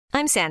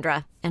I'm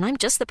Sandra, and I'm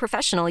just the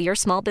professional your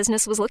small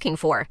business was looking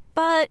for.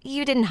 But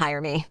you didn't hire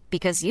me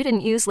because you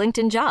didn't use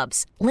LinkedIn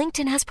Jobs.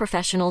 LinkedIn has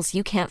professionals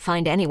you can't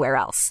find anywhere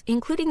else,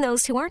 including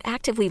those who aren't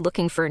actively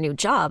looking for a new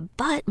job,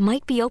 but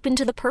might be open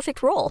to the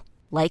perfect role,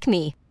 like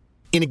me.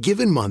 In a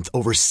given month,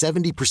 over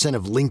 70%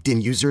 of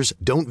LinkedIn users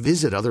don't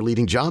visit other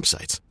leading job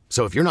sites.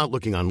 So if you're not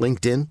looking on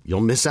LinkedIn,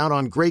 you'll miss out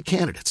on great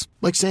candidates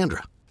like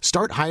Sandra.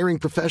 Start hiring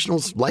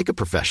professionals like a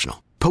professional.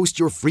 Post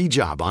your free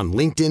job on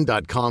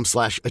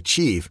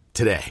linkedin.com/achieve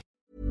today.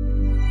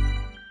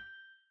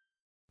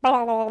 Tack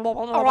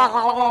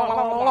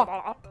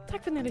för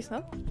att ni har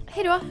lyssnat.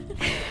 Hej då.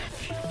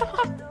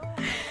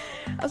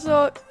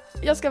 Alltså,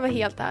 jag ska vara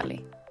helt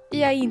ärlig.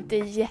 Jag är inte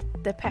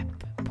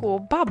jättepepp på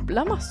att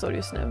babbla massor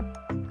just nu.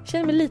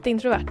 Känner mig lite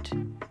introvert.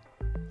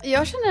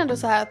 Jag känner ändå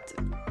så här att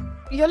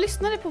jag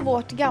lyssnade på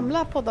vårt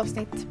gamla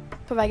poddavsnitt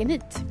på vägen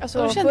hit.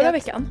 Alltså förra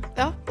veckan.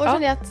 Ja, och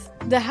kände jag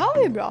att det här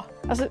var ju bra.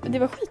 Alltså det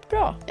var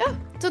skitbra. Ja,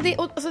 så det,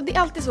 alltså, det är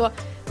alltid så.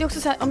 Det är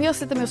också så här, om jag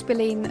sitter med och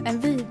spelar in en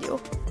video,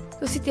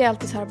 då sitter jag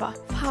alltid så här och bara,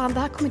 fan det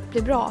här kommer inte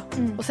bli bra.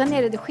 Och sen när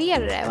jag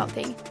redigerar det och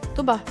allting,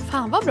 då bara,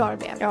 fan vad bra det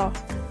blev. Ja.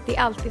 Det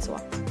är alltid så.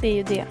 Det är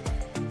ju det.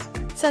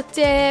 Så att,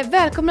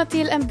 välkomna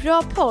till en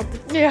bra podd.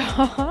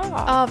 Ja.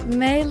 Av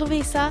mig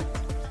Lovisa.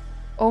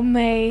 Och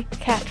mig,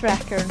 Cat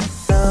Rackern.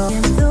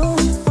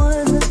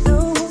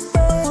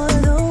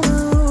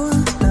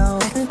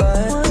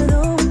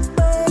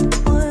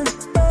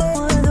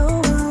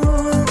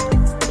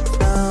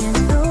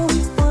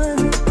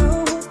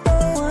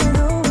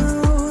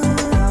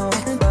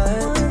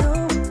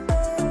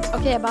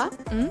 Okej, Ebba.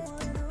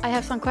 I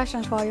have some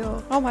questions for you.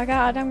 Oh my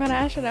god, I'm gonna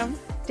answer them.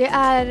 Det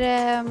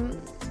är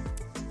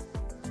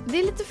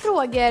lite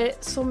frågor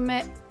som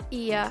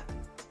är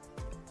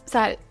så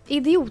här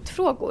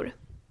idiotfrågor.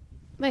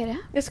 Vad är det?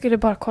 Jag skulle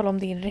bara kolla om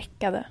din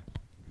räckade.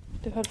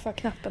 Du höll för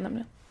knappen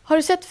nämligen. Har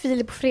du sett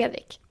Filip och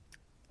Fredrik?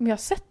 Men jag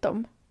har sett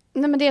dem.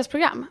 Nej, men deras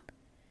program.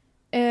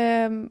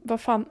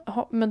 Vad fan,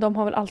 men de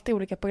har väl alltid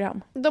olika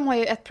program? De har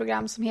ju ett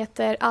program som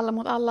heter Alla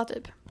mot alla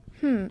typ.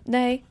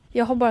 Nej,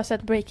 jag har bara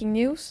sett Breaking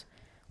News.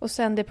 Och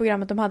sen det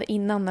programmet de hade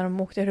innan när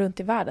de åkte runt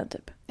i världen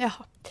typ.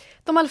 Jaha.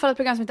 De har i alla fall ett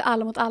program som heter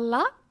Alla mot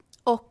alla.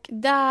 Och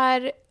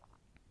där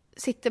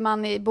sitter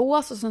man i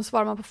bås och sen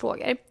svarar man på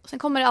frågor. Och sen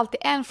kommer det alltid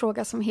en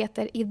fråga som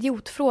heter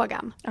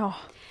idiotfrågan. Ja.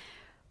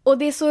 Och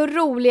det är så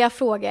roliga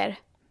frågor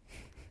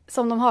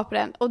som de har på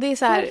den. Och det är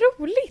så här, vad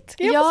roligt!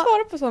 Ska jag få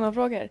svara på sådana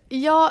frågor?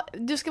 Ja,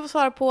 du ska få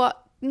svara på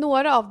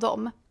några av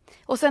dem.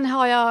 Och sen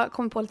har jag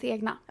kommit på lite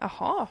egna.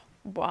 Jaha,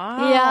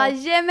 wow!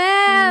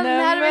 Jajamän!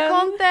 Här har vi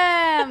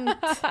content!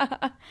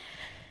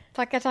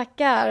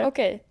 Tackar.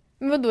 Okej,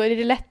 men vadå, är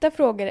det lätta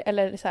frågor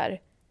eller så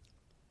här?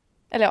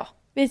 Eller ja,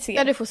 vi ser.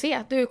 Ja, du får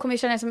se. Du kommer ju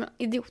känna dig som en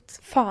idiot.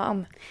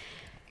 Fan.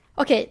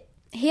 Okej,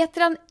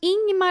 heter han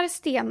Ingmar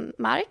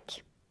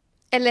Stenmark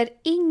eller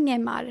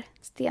Ingemar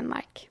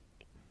Stenmark?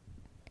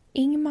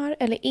 Ingmar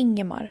eller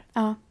Ingemar?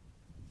 Ja.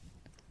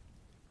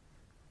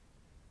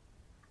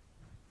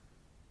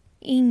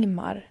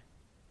 Ingmar.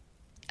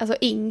 Alltså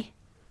Ing.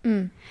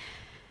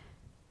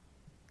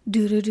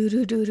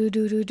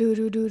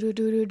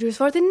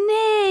 Svaret är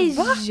nej!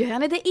 Va?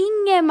 Han heter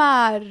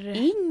Ingemar.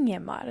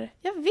 Ingemar?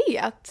 Jag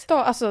vet.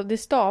 Alltså det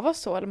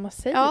stavas så, eller man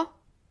säger. Ja.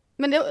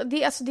 Men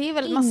det är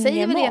väl, man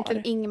säger väl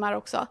egentligen Ingmar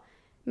också.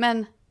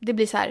 Men det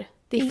blir så här,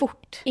 det är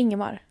fort.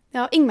 Ingemar.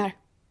 Ja, Ingmar.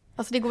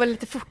 Alltså det går väl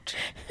lite fort.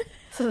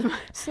 Så,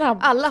 snabb.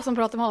 Alla som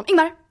pratar med honom.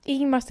 Ingmar!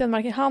 Ingmar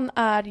Stenmark, han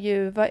är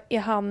ju, vad är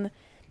han?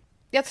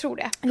 Jag tror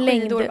det.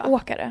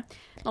 Längdåkare.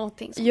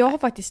 Någonting jag har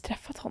faktiskt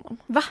träffat honom.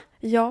 Va?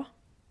 Ja.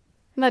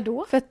 När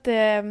då? För att...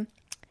 Eller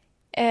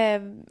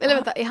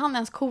vänta, är han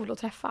ens cool att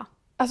träffa?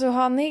 Alltså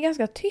han är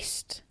ganska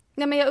tyst.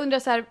 Nej, men jag undrar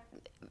så här...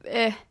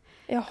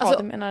 Jaha, alltså,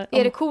 du menar...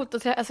 Är det coolt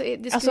att träffa... Alltså,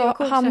 det skulle vara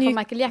coolt han att träffa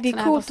Michael Jackson. Det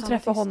är coolt att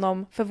träffa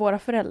honom för våra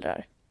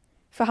föräldrar.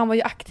 För han var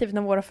ju aktiv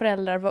när våra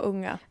föräldrar var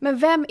unga. Men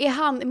vem är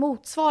han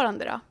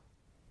motsvarande då?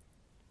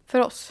 För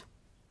oss?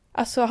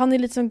 Alltså han är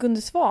lite som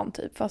Gunde Svan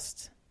typ,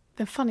 fast...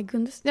 Vem fan är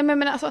Gunde? Ja,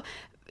 men alltså,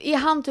 är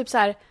han typ så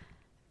här...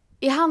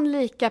 Är han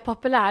lika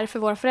populär för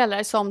våra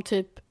föräldrar som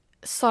typ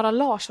Sara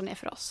Larsson är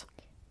för oss?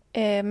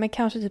 Men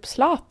kanske typ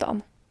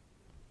Zlatan.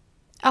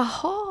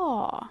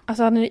 Aha.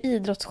 Alltså han är ju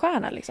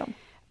idrottsstjärna liksom.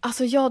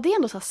 Alltså ja, det är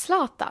ändå så här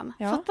Zlatan.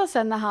 Ja. Fatta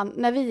sen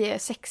när vi är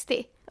 60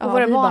 och Ja,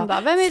 våra vi barn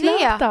bara, vem är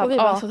Zlatan? det? Och vi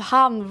bara, Ja. alltså,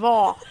 han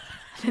var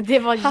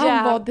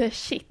Han var the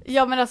shit.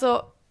 Ja, men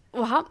alltså,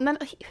 men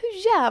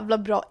hur jävla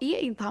bra är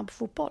inte han på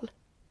fotboll?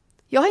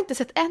 Jag har inte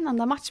sett en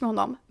enda match med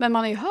honom, men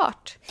man har ju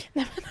hört.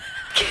 Nej,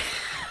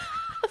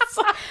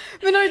 alltså,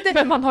 men har inte,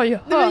 men man har ju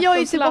hört. men jag har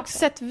ju typ Zlatan. också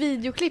sett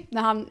videoklipp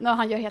när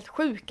han gör helt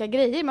sjuka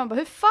grejer. Man bara,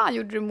 hur fan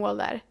gjorde du mål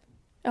där?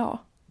 Ja.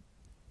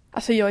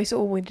 Alltså jag är så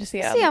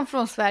ointresserad. Ser han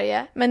från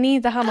Sverige? Men är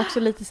inte han också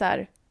lite så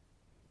här...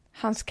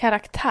 Hans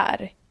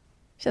karaktär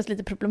känns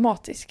lite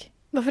problematisk.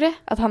 Varför det?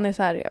 Att han är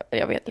så här...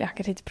 Jag vet, han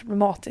kanske inte är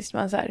problematisk,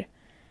 men så här...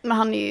 Men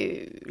han är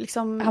ju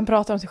liksom... Han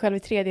pratar om sig själv i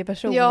tredje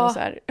person. Ja, och så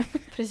här.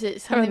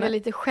 Precis. Han är väl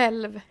lite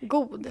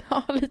självgod.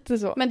 Ja, lite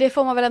så. Men det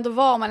får man väl ändå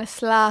vara om man är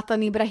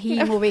Zlatan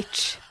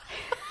Ibrahimovic.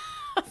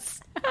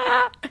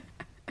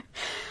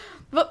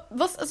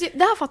 alltså,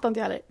 det här fattar inte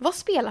jag heller. Vad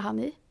spelar han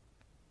i?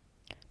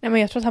 Nej,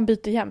 men jag tror att han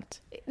byter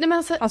jämt. Nej, men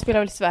alltså, Han spelar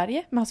väl i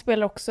Sverige, men han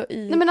spelar också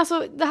i... nej, men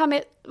alltså det här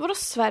med, vadå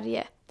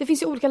Sverige? Det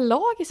finns ju olika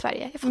lag i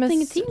Sverige. Jag fattar Men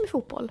ingenting med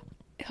fotboll.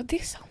 Ja, det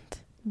är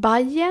sant.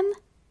 Bayern?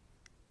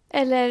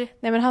 Eller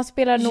Nej, men han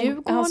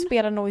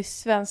spelar nog i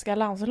svenska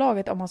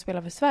landslaget om han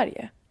spelar för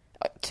Sverige.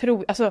 Jag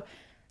tror, alltså,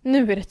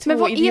 nu är det två men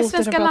vad är idioter som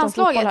svenska pratar om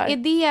fotboll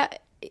landslaget? här.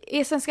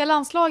 Är svenska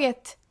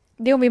landslaget...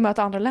 Det är om vi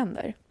möter andra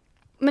länder.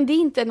 Men det är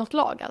inte något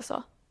lag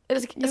alltså?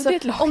 Eller, Jo, alltså det är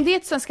ett lag. om det är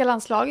ett svenska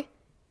landslag,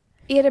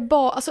 är det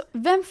bara... Alltså,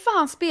 vem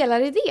fan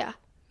spelar i det?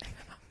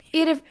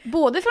 Är det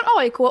både från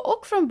AIK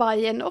och från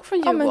Bayern och från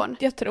Ja, Djurgården? men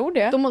jag tror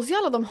det. Då måste ju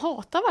alla de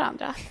hata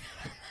varandra.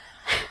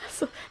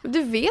 Alltså,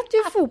 du vet ju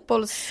hur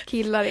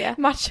fotbollskillar är.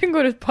 Matchen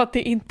går ut på att det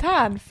är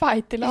intern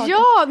fight i laget.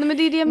 Ja, nej, men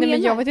det är det jag Nej, menar.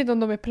 men jag vet inte om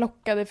de är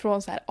plockade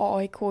från så här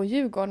AIK och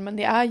Djurgården, men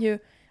det är ju...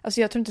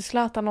 Alltså jag tror inte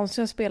Zlatan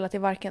någonsin har spelat i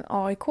varken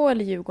AIK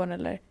eller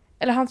Djurgården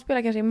eller han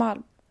spelar kanske i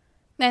Malmö.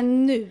 Nej,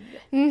 nu.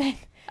 Nej,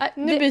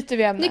 nu byter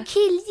vi ämne. Nu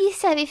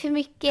killgissar vi för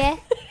mycket.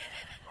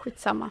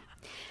 Skitsamma.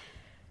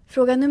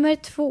 Fråga nummer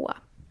 2.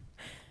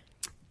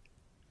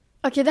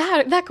 Okej, det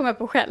här kommer jag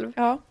på själv.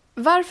 Ja.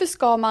 Varför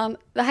ska man,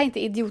 det här är inte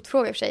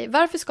idiotfråga i och för sig,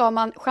 varför ska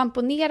man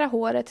schamponera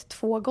håret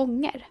 2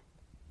 gånger?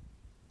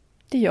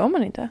 Det gör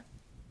man inte.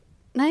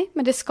 Nej,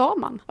 men det ska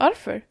man.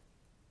 Varför?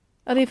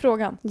 Ja, det är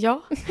frågan.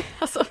 Ja,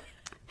 alltså,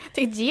 jag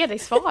tänkte ge dig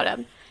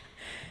svaren.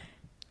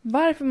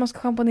 Varför man ska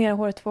schamponera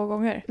håret 2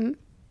 gånger?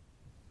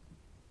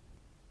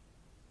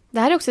 Det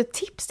här är också ett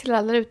tips till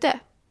alla där ute.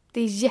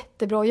 Det är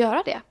jättebra att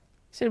göra det.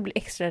 Så det blir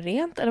extra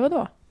rent, eller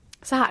vadå?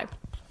 Så här.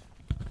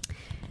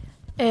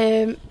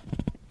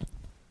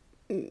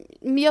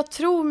 Men jag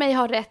tror mig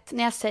ha rätt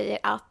när jag säger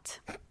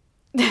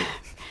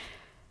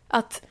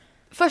att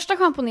första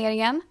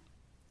schamponeringen,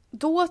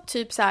 då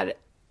typ så här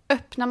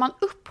öppnar man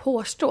upp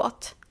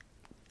hårstrået.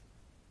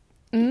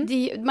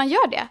 Man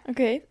gör det.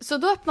 Okej. Så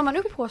då öppnar man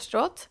upp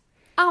hårstrået.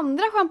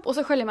 Och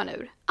så sköljer man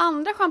ur.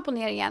 Andra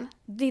schamponeringen,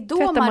 det är då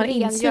Tvättar man man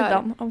rengör.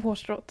 insidan av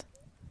hårstrået?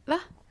 Va?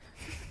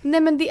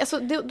 Nej, men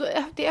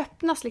det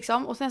öppnas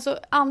liksom. Och sen så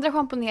andra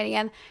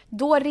schamponeringen,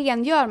 då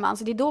rengör man.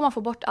 Så det är då man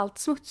får bort allt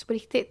smuts på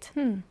riktigt.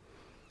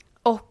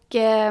 Och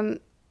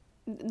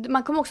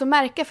man kommer också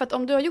märka, för att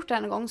om du har gjort det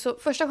här någon gång, så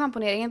första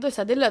schamponeringen, då är det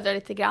så här, det löddrar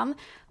lite grann.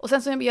 Och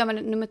sen så gör man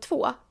nummer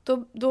 2,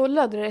 då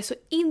löddrar det så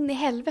in i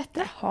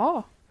helvete.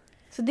 Jaha.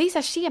 Så det är så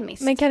här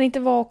kemiskt. Men kan det inte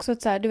vara också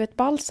ett så här, du vet,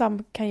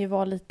 balsam kan ju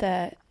vara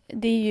lite,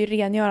 det är ju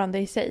rengörande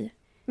i sig.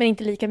 Men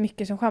inte lika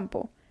mycket som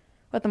shampoo.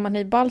 Och att när man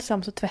har i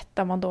balsam så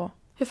tvättar man då.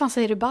 Hur fan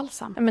säger du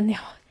balsam? Ja, men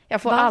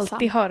jag får Balsam.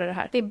 alltid höra det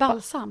här. Det är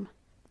balsam.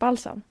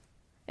 Balsam.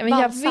 Ja, men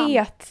Balsam. jag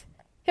vet.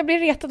 Jag blir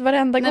retad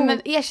varenda Nej, gång.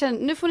 men erkänn,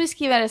 nu får ni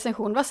skriva en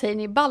recension. Vad säger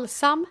ni?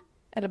 Balsam?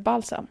 Eller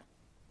balsam.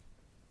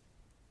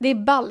 Det är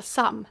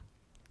balsam.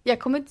 Jag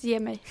kommer inte ge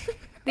mig.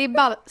 Det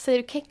är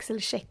säger du kex eller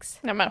kex?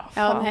 Nej, men Ja,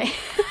 fan. nej.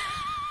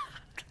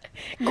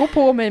 Gå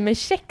på mig med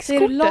Säger du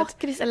kexkortet.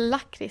 lakrits eller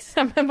lakrits?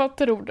 Ja, men vad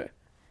tror du?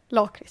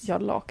 Lakrits. Ja,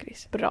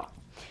 lakrits. Bra.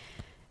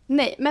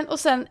 Nej, men och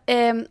sen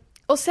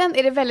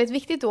är det väldigt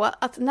viktigt då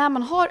att när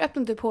man har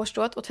öppnat upp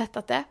hårstrået och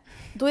tvättat det,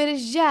 då är det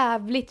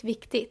jävligt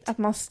viktigt. Att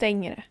man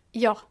stänger det.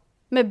 Ja,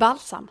 med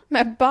balsam.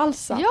 Med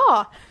balsam?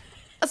 Ja!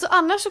 Alltså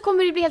annars så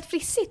kommer det bli helt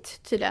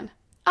frissigt tydligen.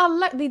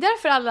 Det är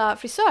därför alla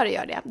frisörer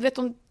gör det. Du vet,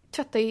 de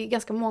tvättar ju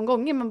ganska många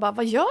gånger, men bara,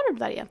 vad gör de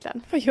där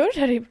egentligen? Vad gör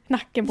du där i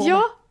nacken på mig?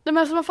 Ja, men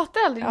alltså, man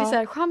fattar aldrig. Ja. Det är så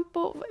här,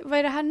 shampoo, vad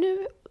är det här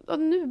nu? Och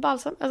nu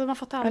balsam. Alltså man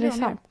fattar Ja, aldrig. det är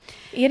sant.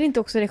 Är det inte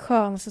också det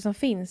skönaste som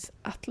finns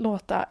att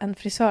låta en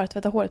frisör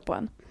tvätta håret på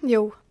en?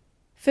 Jo.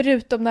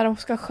 Förutom när de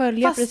ska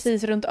skölja Fast-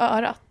 precis runt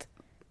örat.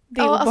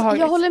 Det är Ja, alltså, obehagligt.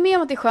 jag håller med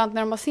om att det är skönt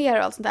när de masserar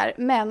och allt sånt där.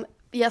 Men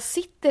jag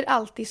sitter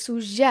alltid så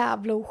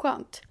jävla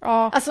oskönt.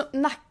 Ja. Alltså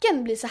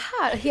nacken blir så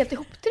här, helt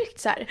ihoptryckt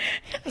så här.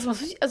 Alltså,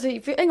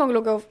 för en gång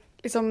låg jag och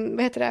liksom,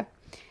 vad heter det?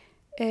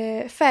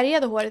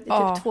 Färgade håret i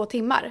typ 2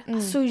 timmar.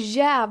 Så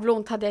jävla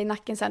ont hade jag i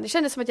nacken sen. Det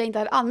kändes som att jag inte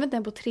hade använt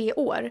den på 3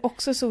 år.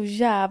 Också så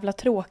jävla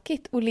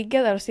tråkigt att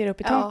ligga där och se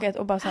upp i Ja. taket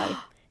och bara så här,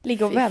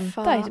 ligga och Fy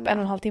vänta fan. i typ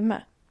 1,5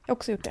 timme. Jag har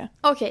också gjort det.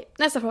 Okej,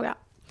 nästa fråga.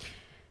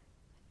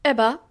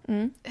 Ebba,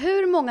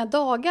 hur många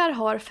dagar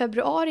har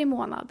februari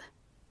månad?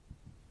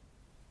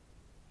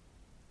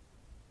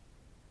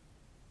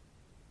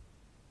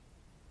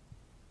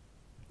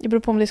 Det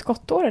beror på om det är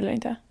skottår eller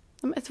inte.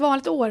 Ett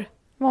vanligt år.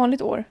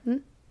 Vanligt år.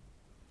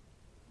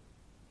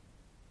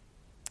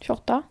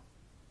 28?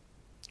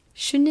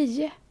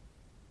 29.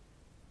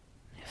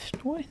 Jag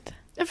förstår inte.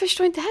 Jag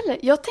förstår inte heller.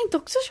 Jag tänkte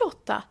också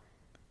 28.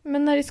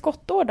 Men när det är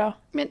skottår då?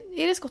 Men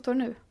är det skottår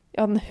nu?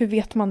 Ja, men hur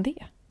vet man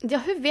det? Ja,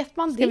 hur vet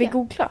man Ska det? vi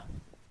googla?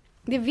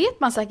 Det vet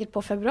man säkert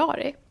på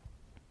februari.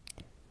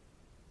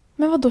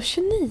 Men vad då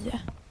 29?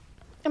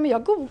 Ja, men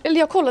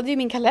jag kollade ju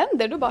min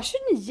kalender. Då bara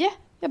 29.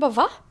 Jag bara,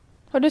 va?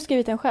 Har du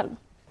skrivit den själv?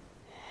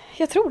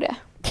 Jag tror det.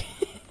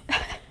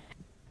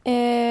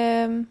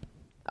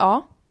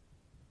 Ja.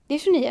 Det är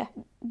 29.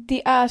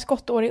 Det är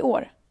skottår i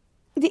år.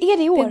 Det är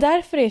det i år. Det är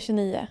därför det är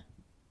 29.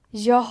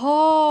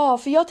 Jaha,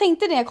 för jag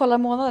tänkte när jag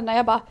kollade månaderna,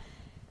 jag bara,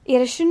 är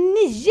det 29?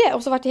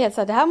 Och så var det helt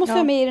så här, det här måste Ja.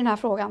 jag med i den här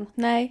frågan.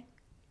 Nej.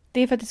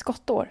 Det är för att det är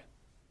skottår.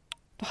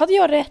 Då hade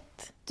jag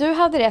rätt. Du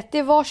hade rätt,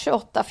 det var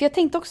 28. För jag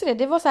tänkte också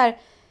det var så här,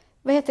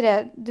 vad heter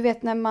det? Du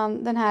vet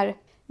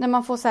när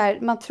man får så här,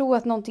 man tror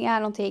att någonting är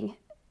någonting.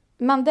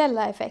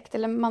 Mandela-effekt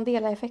eller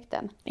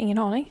Mandela-effekten. Ingen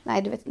aning.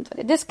 Nej, du vet inte vad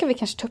det är. Det ska vi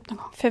kanske ta upp någon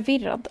gång.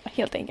 Förvirrad,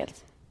 helt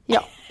enkelt.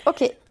 Ja,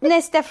 okej.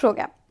 Nästa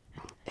fråga.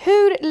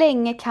 Hur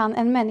länge kan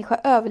en människa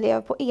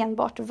överleva på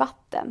enbart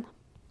vatten?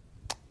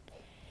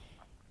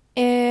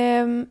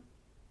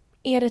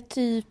 Är det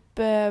typ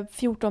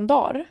 14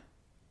 dagar?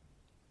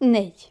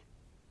 Nej.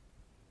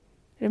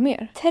 Är det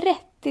mer?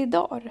 30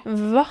 dagar.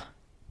 Va?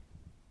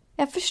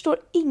 Jag förstår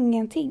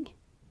ingenting.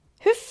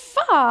 Hur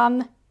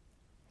fan?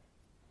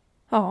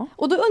 Ja.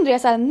 Och då undrar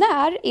jag så här,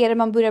 när är det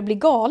man börjar bli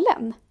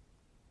galen?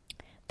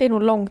 Det är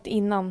nog långt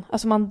innan.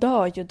 Alltså man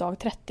dör ju dag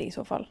 30 i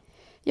så fall.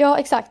 Ja,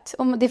 exakt.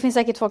 Och det finns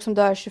säkert folk som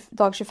dör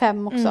dag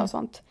 25 också och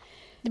sånt.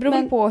 Det beror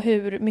väl på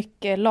hur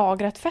mycket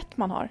lagrat fett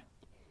man har.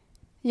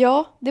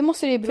 Ja, det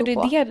måste det ju bero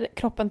på. För det är det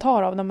kroppen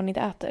tar av när man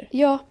inte äter.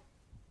 Ja.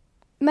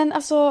 Men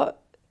alltså,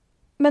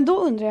 men då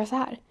undrar jag så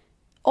här.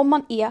 Om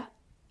man är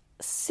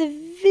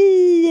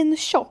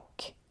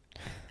svintjock.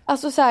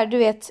 Alltså så här, du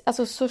vet,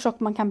 alltså så tjock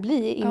man kan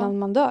bli innan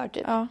man dör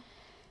typ. Ja.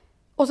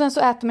 Och sen så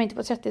äter man inte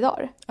på 30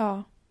 dagar.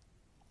 Ja.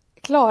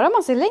 Klarar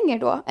man sig längre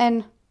då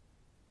än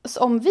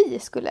om vi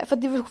skulle? För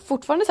det är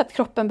fortfarande så att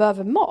kroppen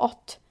behöver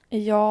mat.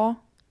 Ja.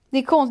 Det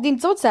är konstigt, det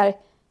är inte så här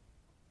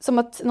som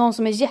att någon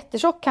som är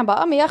jättetjock kan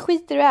bara, men jag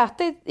skiter i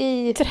att äta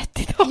i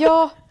 30 dagar.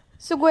 Ja,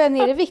 så går jag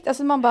ner i vikt.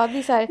 Alltså man bara, det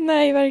är så här,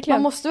 Nej, verkligen.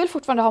 man måste väl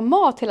fortfarande ha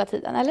mat hela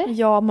tiden, eller?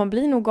 Ja, man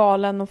blir nog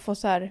galen och får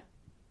så här.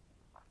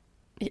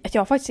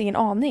 Jag har faktiskt ingen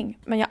aning.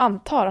 Men jag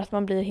antar att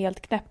man blir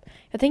helt knäpp.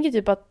 Jag tänker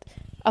typ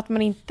att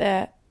man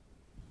inte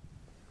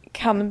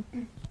kan.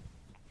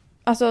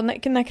 Alltså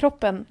när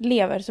kroppen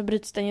lever så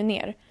bryts den ju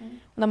ner.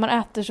 Och när man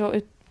äter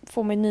så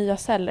får man nya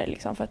celler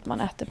liksom, för att man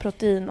äter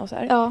protein och så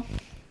här. Ja.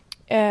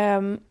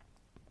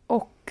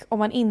 Och om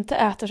man inte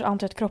äter så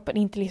antar jag att kroppen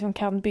inte liksom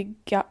kan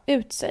bygga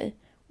ut sig.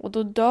 Och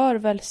då dör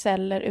väl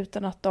celler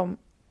utan att de.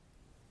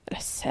 Eller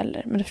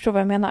celler, men du förstår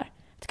vad jag menar.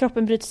 Att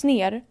kroppen bryts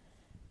ner.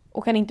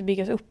 Och kan inte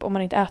byggas upp om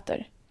man inte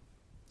äter.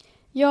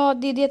 Ja,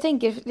 det är det jag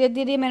tänker. Det är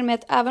det jag menar med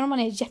att även om man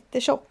är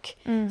jättetjock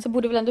så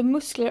borde väl ändå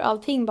muskler och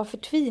allting bara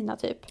förtvina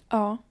typ.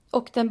 Ja.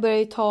 Och den börjar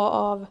ju ta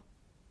av.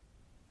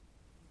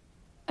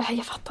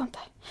 Jag fattar inte.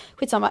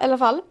 Skitsamma, i alla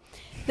fall.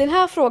 Den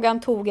här frågan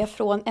tog jag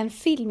från en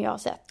film jag har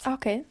sett.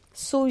 Okej.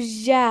 Så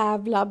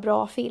jävla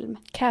bra film.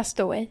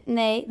 Castaway.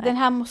 Nej, den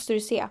här måste du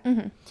se.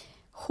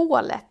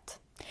 Hålet.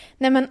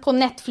 Nej men På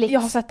Netflix. jag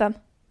har sett den.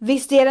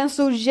 Visst är den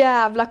så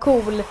jävla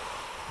cool?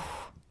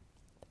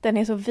 Den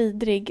är så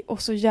vidrig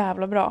och så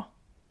jävla bra.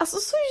 Alltså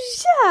så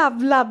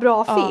jävla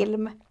bra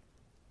film.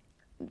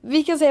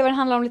 Vi kan säga vad den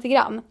handlar om lite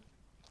grann.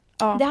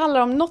 Ja. Det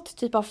handlar om något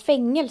typ av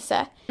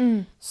fängelse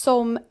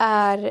som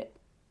är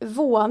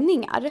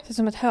våningar. Det är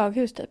som ett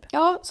höghus typ.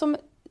 Ja,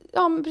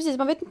 men precis.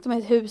 Man vet inte om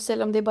det är ett hus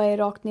eller om det bara är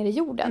rakt ner i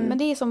jorden. Men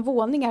det är som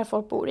våningar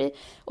folk bor i.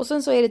 Och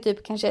sen så är det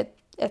typ kanske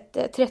ett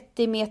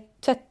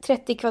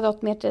 30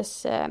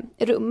 kvadratmeters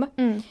rum.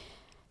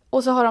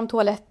 Och så har de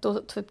toalett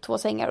och typ 2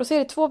 sängar. Och så är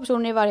det 2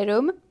 personer i varje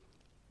rum.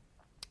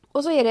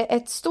 Och så är det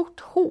ett stort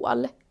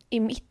hål I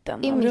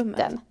mitten i av mitten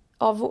rummet.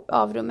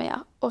 av rummet, ja.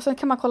 Och sen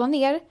kan man kolla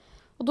ner.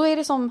 Och då är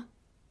det som.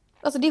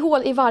 Alltså det är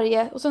hål i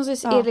varje. Och sen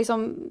så är det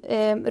liksom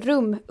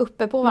rum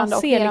uppe på varandra.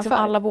 Man ser och liksom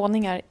alla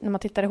våningar när man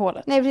tittar i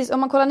hålet. Nej, precis. Om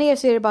man kollar ner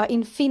så är det bara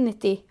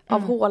infinity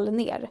av hål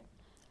ner.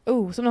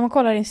 Som när man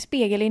kollar i en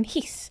spegel i en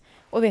hiss.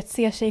 Och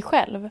ser sig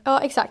själv. Ja,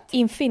 exakt.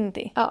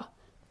 Infinity. Ja.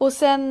 Och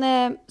sen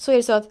så är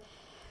det så att.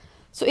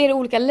 Så är det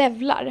olika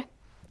levlar.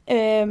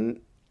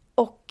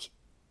 Och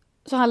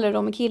så handlar det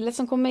om en kille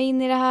som kommer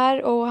in i det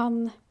här. Och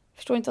han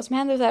förstår inte vad som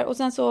händer. Och, så här. Och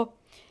sen så.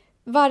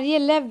 Varje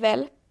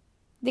level.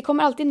 Det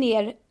kommer alltid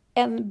ner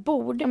en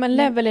bord. Ja, men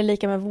level är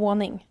lika med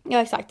våning.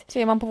 Ja, exakt. Så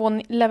är man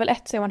på level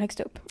 1 så är man högst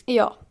upp.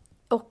 Ja.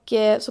 Och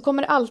så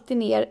kommer det alltid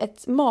ner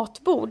ett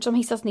matbord som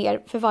hissas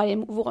ner för varje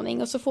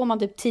våning. Och så får man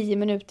typ 10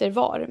 minuter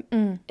var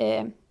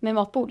med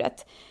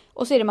matbordet.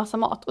 Och så är det massa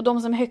mat. Och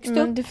de som är högst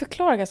upp. Du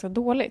förklarar ganska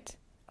dåligt.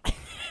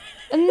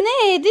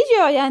 Nej, det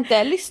gör jag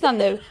inte. Lyssna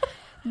nu.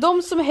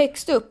 De som är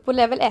högst upp på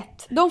level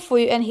 1, de får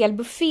ju en hel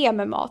buffé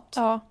med mat.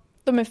 Ja,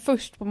 de är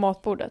först på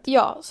matbordet.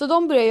 Ja, så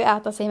de börjar ju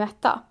äta sig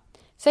mätta.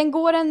 Sen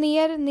går den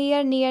ner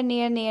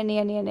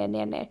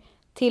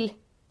till,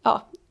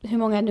 ja, hur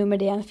många nummer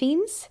det än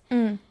finns.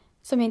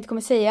 Som jag inte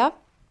kommer säga.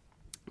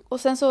 Och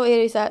sen så är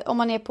det ju så här, om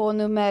man är på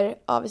nummer,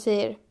 ja vi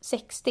säger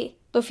 60.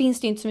 Då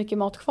finns det ju inte så mycket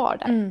mat kvar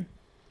där.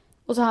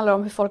 Och så handlar det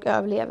om hur folk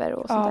överlever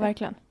och sånt där. Ja,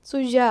 verkligen. Så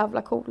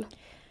jävla cool.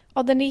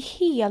 Ja, den är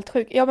helt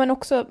sjuk. Ja, men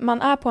också,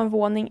 man är på en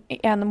våning i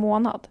 1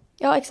 månad.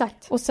 Ja,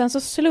 exakt. Och sen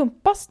så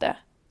slumpas det.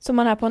 Så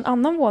man är på en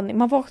annan våning.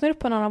 Man vaknar upp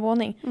på en annan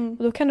våning.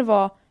 Och då kan det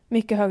vara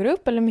mycket högre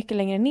upp eller mycket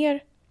längre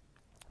ner.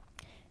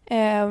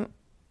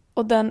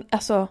 Och den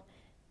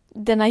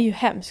är ju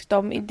hemsk.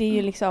 Det är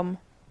ju liksom.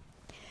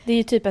 Det är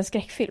ju typ en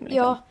skräckfilm. Liksom.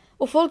 Ja,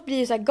 och folk blir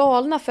ju så här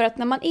galna för att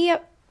när man är.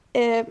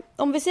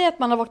 Om vi säger att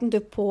man har vaknat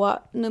upp på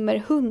nummer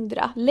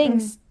 100.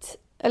 Längst.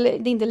 Eller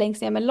det är inte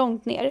längst ner men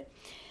långt ner.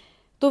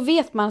 Då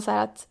vet man så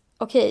här att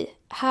okej,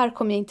 här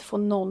kommer jag inte få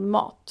någon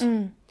mat.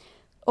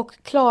 Och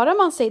klarar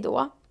man sig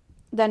då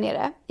där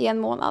nere i en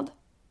månad.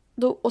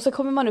 Och så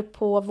kommer man upp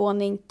på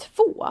våning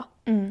 2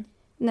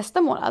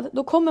 nästa månad.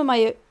 Då kommer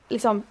man ju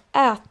liksom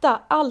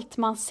äta allt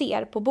man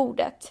ser på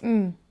bordet.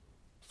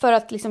 För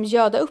att liksom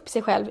göda upp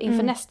sig själv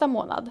inför nästa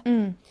månad.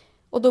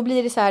 Och då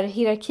blir det så här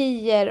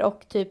hierarkier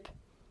och typ.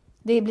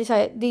 Det blir så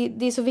här,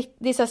 det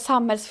är så här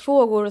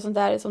samhällsfrågor och sånt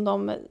där som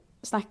de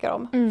snackar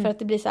om. För att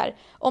det blir så här.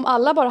 Om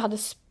alla bara hade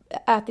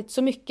ätit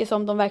så mycket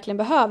som de verkligen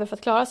behöver för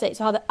att klara sig.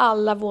 Så hade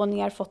alla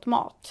våningar fått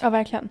mat. Ja,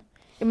 verkligen.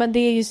 Ja, men det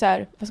är ju så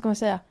här, vad ska man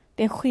säga?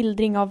 Det är en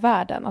skildring av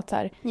världen. Att så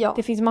här,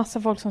 det finns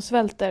massa folk som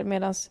svälter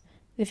medan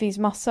det finns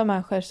massa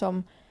människor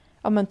som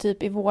men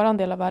typ i våran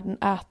del av världen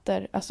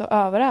äter, alltså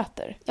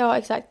överäter. Ja,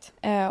 exakt.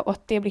 Och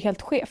att det blir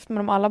helt skevt. Men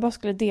om alla bara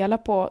skulle dela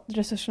på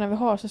resurserna vi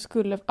har så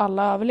skulle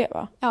alla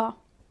överleva. Ja.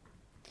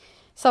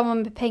 Samma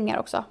med pengar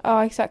också.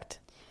 Ja, exakt.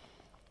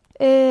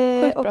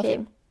 Okej, bra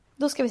film.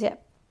 Då ska vi se.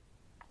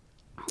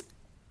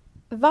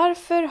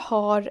 Varför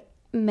har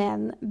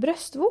män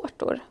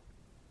bröstvårtor?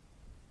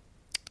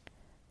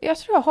 Jag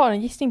tror jag har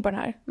en gissning på den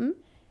här.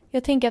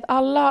 Jag tänker att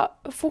alla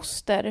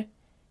foster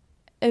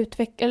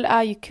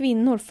är ju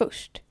kvinnor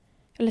först.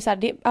 Eller så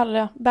här,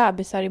 alla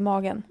bebisar i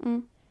magen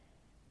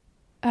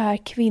är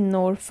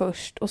kvinnor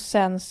först. Och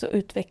sen så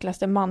utvecklas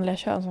det manliga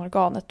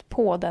könsorganet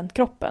på den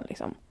kroppen.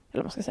 Liksom.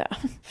 Eller vad man ska säga.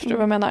 Förstår du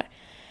vad jag menar?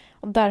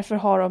 Och därför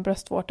har de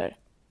bröstvårtor.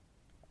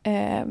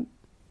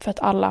 För att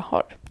alla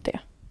har det.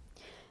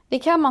 Det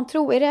kan man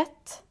tro är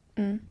rätt.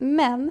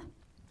 Men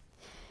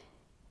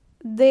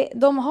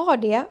de har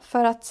det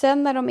för att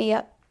sen när de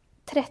är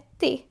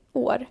 30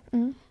 år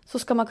så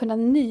ska man kunna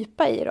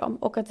nypa i dem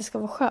och att det ska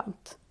vara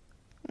skönt.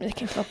 Det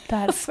kan inte vara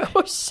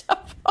därför. Skoja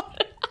bara.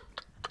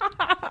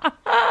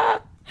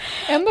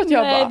 Ändå att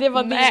jag Nej, bara, det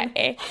var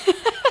nej.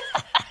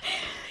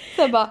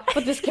 Så jag bara, för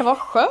att det ska vara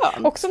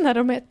skönt. Också när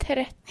de är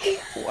 30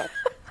 år.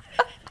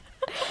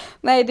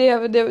 Nej,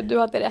 du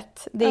har inte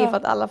rätt. Det är för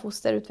att alla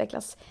foster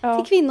utvecklas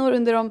till kvinnor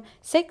under de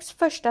 6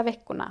 första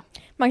veckorna.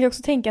 Man kan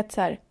också tänka att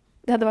så här,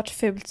 det hade varit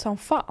fult som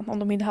fan om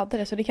de inte hade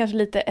det. Så det är kanske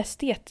lite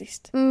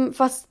estetiskt.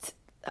 Fast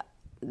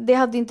det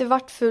hade inte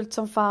varit fult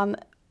som fan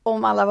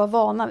om alla var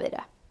vana vid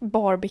det.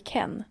 Barbie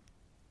Ken.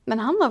 Men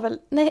han har väl...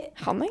 Nej.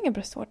 Han har inga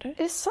bröstvårtor.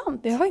 Är det sant?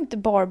 Det har inte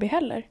Barbie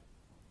heller.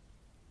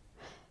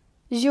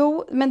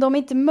 Jo, men de är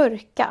inte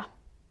mörka.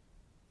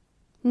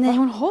 Nej,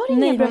 hon har inga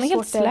bröstvårtor. Nej, hon är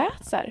helt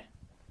slät så här.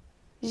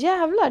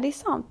 Jävlar, det är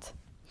sant.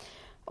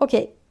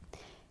 Okej.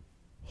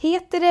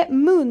 Heter det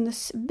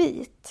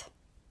munsbit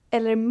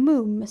eller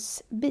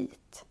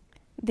mumsbit?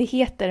 Det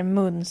heter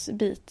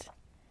munsbit.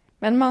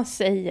 Men man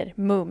säger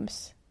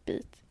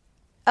mumsbit.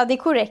 Ja, det är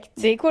korrekt.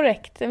 Det är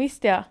korrekt, det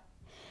visste jag.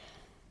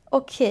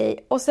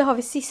 Okej, och så har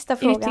vi sista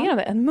frågan.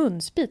 Irriterande, en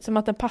munsbit, som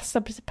att den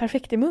passar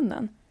perfekt i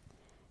munnen.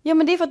 Ja,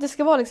 men det är för att det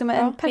ska vara liksom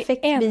en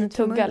perfekt en bit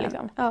för tugga munnen.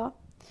 liksom. Ja.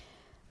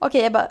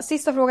 Okej,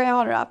 sista frågan jag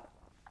har nu då.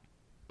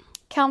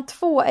 Kan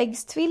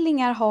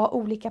tvåäggstvillingar ha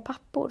olika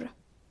pappor?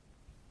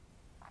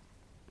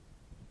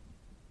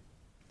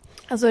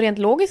 Alltså rent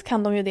logiskt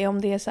kan de ju det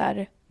om det är så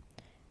här...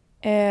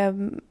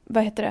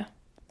 vad heter det?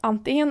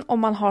 Antingen om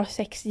man har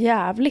sex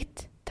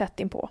jävligt tätt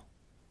inpå.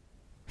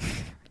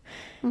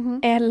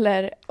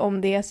 Eller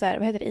om det är så här,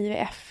 vad heter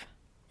det?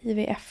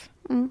 IVF.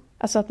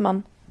 Alltså att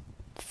man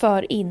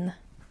för in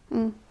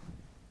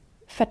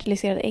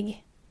fertiliserade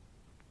ägg.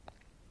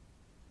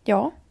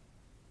 Ja.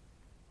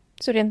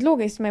 Så rent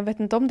logiskt, men jag vet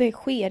inte om det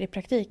sker i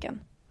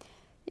praktiken.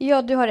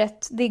 Ja, du har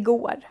rätt. Det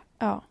går.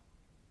 Ja.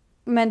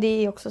 Men det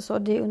är också så,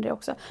 det undrar jag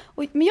också.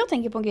 Men jag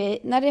tänker på en grej.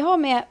 När det har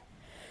med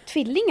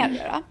tvillingar att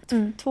göra,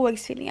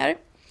 tvåäggstvillingar.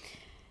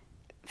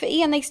 För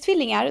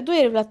enäggstvillingar, då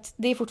är det väl att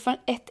det är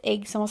fortfarande ett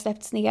ägg som har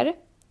släppts ner.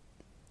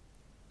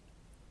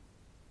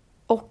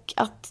 Och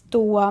att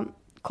då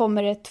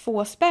kommer det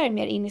 2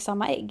 spermier in i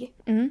samma ägg.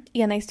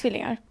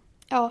 Enäggstvillingar.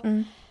 Ja.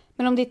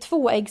 Men om det är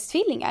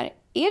tvåäggstvillingar,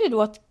 är det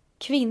då att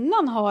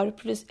kvinnan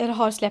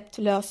har släppt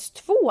lös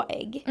 2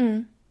 ägg?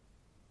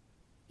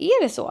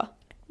 Är det så?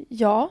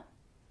 Ja,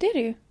 det är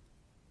det ju.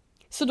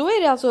 Så då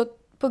är det alltså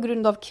på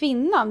grund av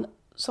kvinnan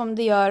som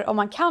det gör om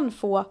man kan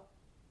få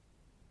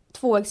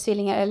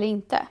tvåäggstvillingar eller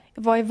inte?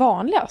 Vad är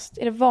vanligast?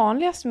 Är det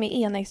vanligast med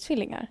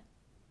enäggstvillingar?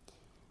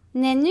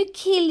 Nej, nu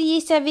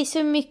killgissar vi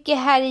så mycket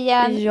här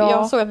igen. Ja.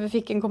 Jag såg att vi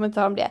fick en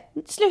kommentar om det.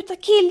 Sluta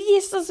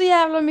killgissa så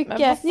jävla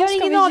mycket. Ni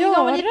har ingen aning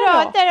om vad ni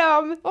pratar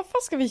om. Vad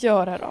fan ska vi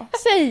göra då?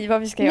 Säg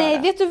vad vi ska göra. Nej,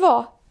 vet du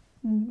vad?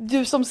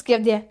 Du som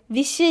skrev det.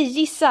 Vi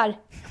tjejgissar.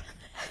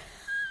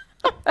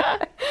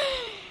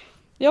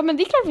 Ja, men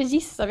det är klart vi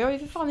gissar. Vi har ju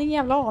för fan ingen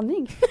jävla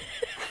aning.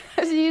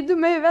 Alltså, vi är ju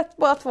dumma i huvudet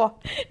båda två.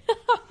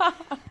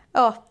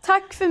 Ja,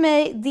 tack för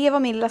mig. Det var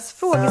min lilla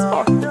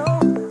frågesport.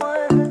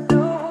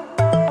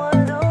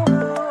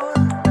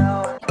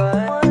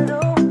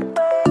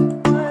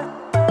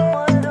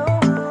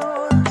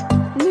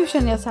 Nu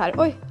känner jag så här.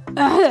 Oj.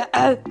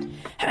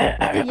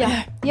 Ja,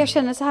 jag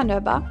känner så här nu,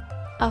 Ebba,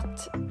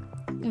 att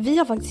vi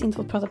har faktiskt inte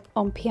fått prata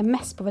om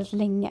PMS på väldigt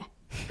länge.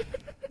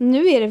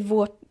 Nu är det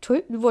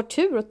vår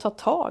tur att ta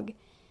tag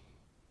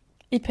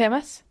I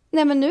PMS?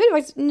 Nej, men nu är det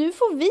faktiskt, nu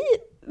får vi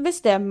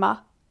bestämma.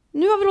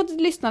 Nu har vi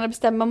låtit lyssnarna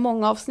bestämma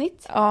många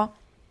avsnitt. Ja.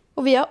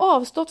 Och vi har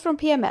avstått från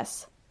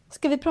PMS.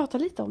 Ska vi prata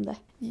lite om det?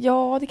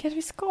 Ja, det kanske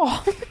vi ska.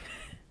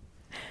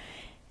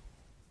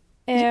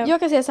 Jag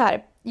kan säga så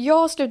här. Jag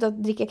har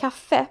slutat dricka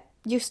kaffe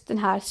just den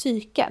här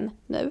cykeln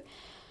nu.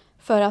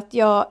 För att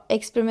jag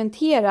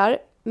experimenterar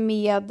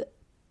med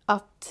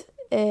att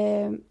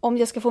om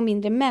jag ska få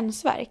mindre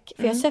mensvärk.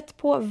 För jag har sett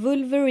på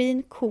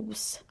Wolverine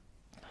Kos.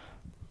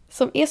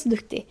 Som är så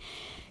duktig.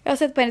 Jag har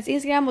sett på hennes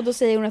Instagram och då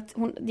säger hon att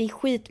det är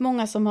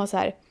skitmånga som har så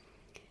här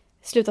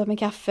slutat med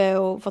kaffe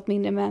och fått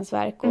mindre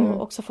mensvärk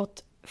och också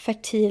fått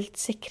fertilt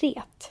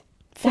sekret.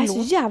 Det här är så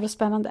jävla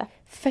spännande.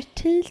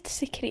 Fertilt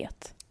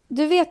sekret.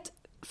 Du vet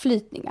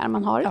flytningar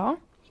man har. Ja.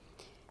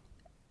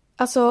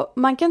 Alltså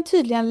man kan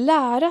tydligen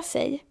lära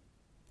sig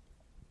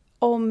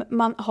om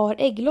man har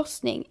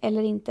ägglossning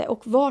eller inte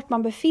och vart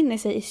man befinner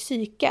sig i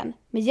cykeln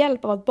med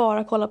hjälp av att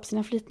bara kolla på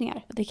sina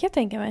flytningar. Det kan jag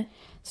tänka mig.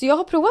 Så jag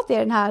har provat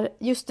det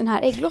just den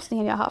här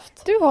ägglossningen jag har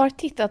haft. Du har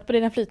tittat på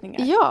dina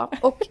flytningar? Ja,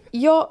 och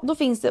då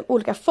finns det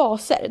olika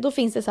faser. Då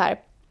finns det så här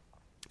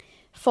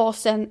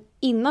fasen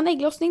innan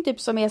ägglossning, typ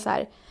som är så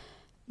här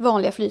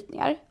vanliga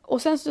flytningar.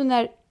 Och sen så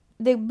när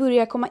det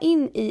börjar komma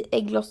in i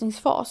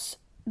ägglossningsfas,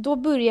 då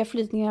börjar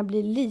flytningarna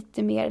bli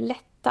lite mer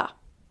lätta.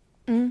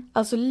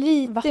 Alltså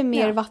lite vattniga.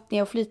 mer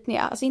vattniga och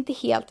flytniga. Alltså inte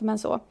helt, men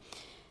så.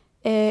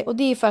 Och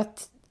det är för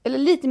att, eller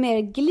lite mer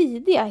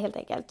glidiga helt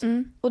enkelt.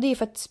 Och det är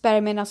för att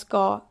spermierna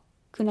ska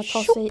kunna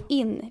ta sig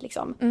in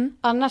liksom.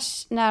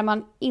 Annars när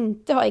man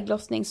inte har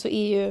ägglossning så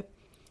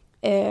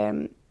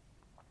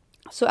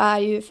är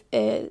ju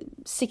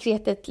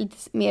sekretet lite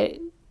mer,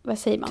 vad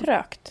säger man?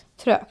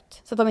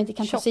 Trögt. Så att de inte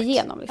kan ta sig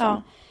igenom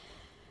liksom.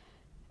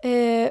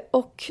 Ja.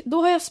 Och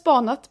då har jag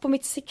spanat på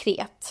mitt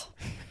sekret.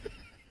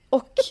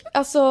 Och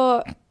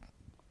alltså,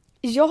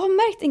 jag har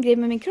märkt en grej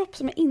med min kropp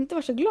som jag inte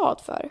var så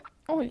glad för.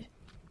 Oj.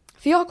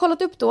 För jag har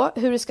kollat upp då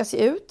hur det ska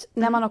se ut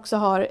när man också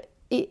har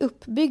i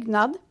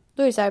uppbyggnad.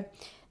 Då är det så här,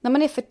 när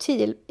man är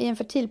fertil, i en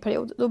fertil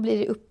period, då blir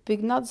det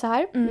uppbyggnad så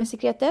här med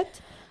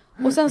sekretet.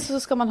 Och sen så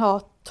ska man ha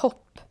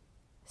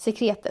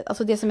toppsekretet,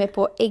 alltså det som är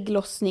på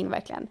ägglossning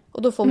verkligen.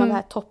 Och då får man det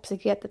här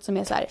toppsekretet som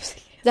är så här,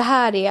 det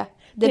här är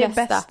det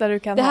bästa du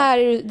kan ha. Det här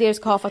är det du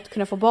ska ha för att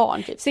kunna få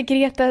barn. Typ.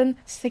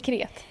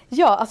 Sekret.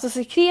 Ja, alltså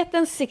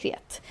sekretens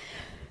sekret.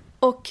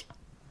 Och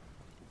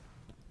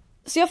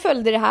så jag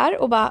följde det här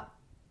och bara,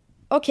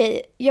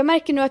 okej, jag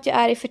märker nu att jag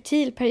är i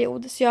fertil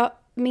period. Så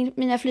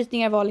mina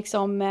flytningar var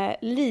liksom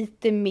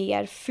lite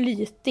mer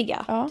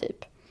flytiga,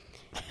 typ.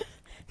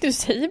 Du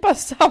säger bara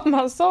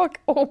samma sak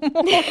om och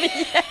om igen.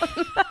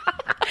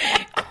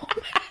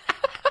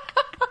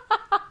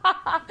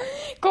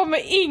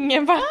 Kommer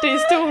ingen vart i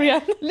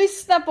historien.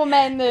 Lyssna på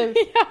mig nu.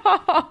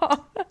 Ja.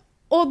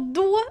 Och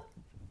då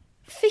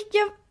fick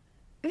jag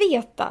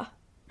veta.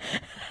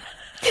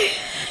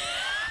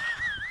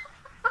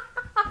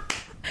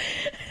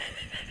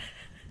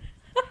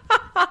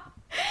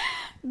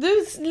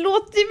 Du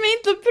låter mig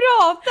inte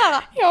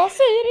prata. Jag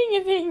säger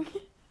ingenting.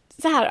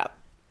 Så här då.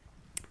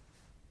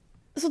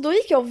 Så då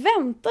gick jag och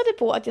väntade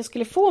på att jag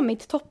skulle få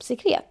mitt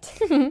toppsekret.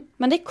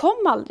 Men det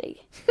kom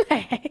aldrig.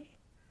 Nej.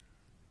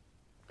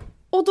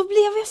 Och då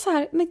blev jag så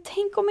här, men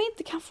tänk om jag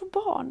inte kan få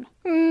barn.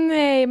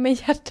 Nej, med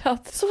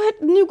hjärtat. Så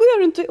nu går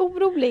jag runt och är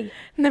orolig.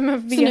 Nej,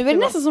 men vet så nu är det vad?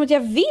 nästan som att jag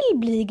vill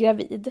bli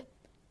gravid.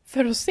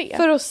 För att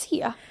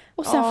se.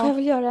 Och sen får jag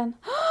väl göra en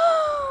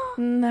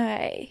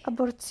Nej.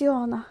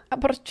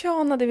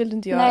 Abortiana, det vill du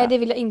inte göra. Nej, det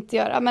vill jag inte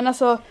göra. Men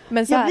alltså,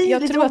 men så här,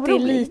 jag tror att det är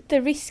lite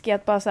risky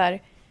att bara så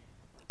här,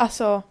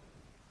 alltså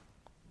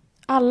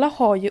alla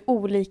har ju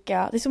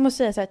olika, det är som att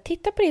säga så här,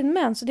 titta på din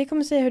mens och det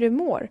kommer säga hur du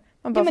mår.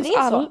 Man bara, ja, men det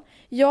är så.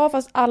 Ja,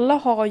 fast alla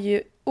har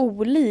ju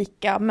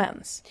olika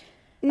mens.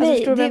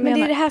 Nej, alltså, men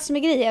det är det här som är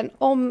grejen.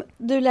 Om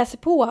du läser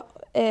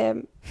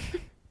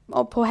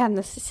på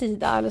hennes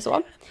sida eller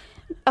så.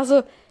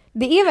 Alltså,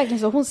 det är verkligen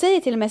så. Hon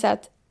säger till och med så här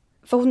att,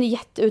 för hon är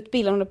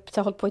jätteutbildad, hon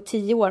har hållit på i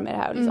 10 år med det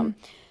här. Liksom.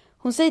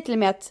 Hon säger till och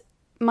med att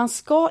man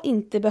ska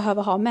inte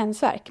behöva ha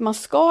mensvärk. Man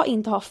ska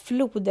inte ha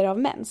floder av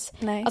mens.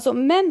 Nej. Alltså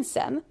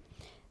mensen,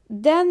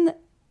 den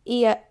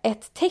är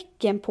ett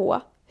tecken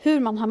på hur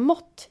man har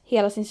mått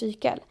hela sin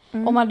cykel.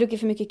 Om man har druckit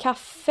för mycket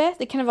kaffe,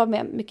 det kan vara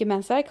med mycket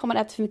mensvärk. Om man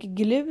äter för mycket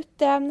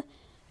gluten.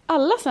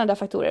 Alla sådana där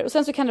faktorer. Och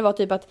sen så kan det vara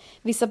typ att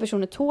vissa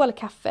personer tål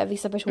kaffe,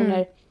 vissa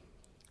personer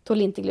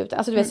tål inte gluten.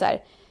 Alltså du vet så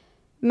här.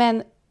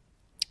 Men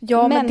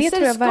ja, men det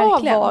tror jag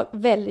verkligen ska vara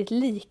väldigt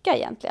lika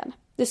egentligen.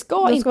 De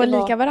ska inte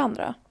vara lika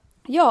varandra.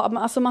 Ja,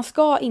 alltså man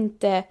ska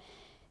inte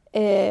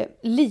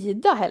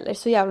lida heller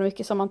så jävla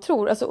mycket som man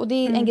tror. Alltså, och det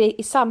är en grej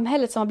i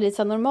samhället som har blivit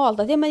så normalt.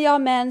 Att ja, men jag har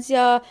mens,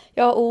 jag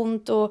har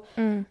ont. Och,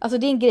 alltså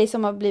det är en grej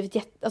som har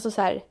blivit alltså,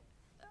 så här,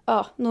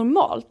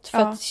 normalt. För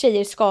att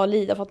tjejer ska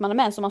lida för att man har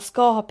mens. Och man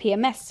ska ha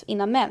PMS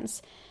innan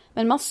mens.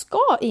 Men man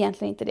ska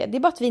egentligen inte det. Det är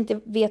bara att vi inte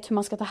vet hur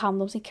man ska ta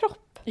hand om sin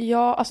kropp.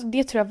 Ja, alltså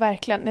det tror jag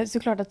verkligen. Det är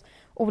såklart att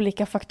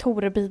olika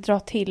faktorer bidrar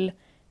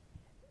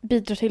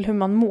till hur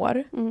man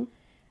mår.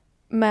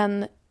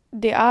 Men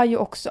det är ju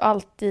också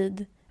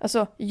alltid,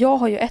 Alltså jag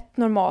har ju ett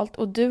normalt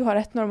och du har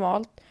ett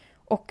normalt.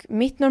 Och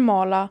mitt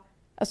normala,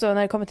 alltså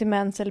när det kommer till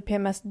mens eller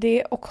PMS,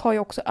 det och har ju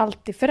också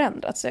alltid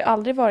förändrats. Det har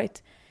aldrig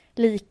varit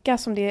lika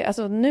som det är.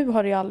 Alltså nu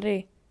har det ju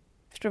aldrig,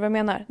 förstår du vad jag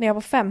menar? När jag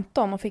var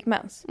 15 och fick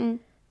mens.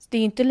 Så det är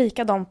ju inte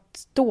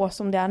likadant då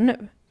som det är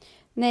nu.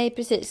 Nej,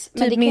 precis.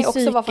 Men typ det kan ju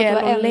också vara för att du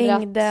har ändrat...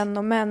 längden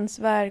och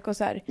mensvärk och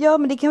så här. Ja,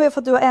 men det kan vara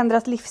för att du har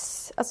ändrat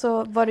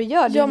alltså vad du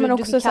gör. Ja, men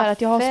också så här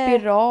att jag har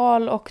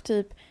spiral och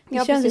typ,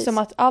 det känns ju som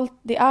att allt,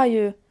 det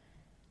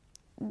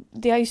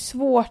är ju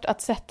svårt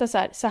att sätta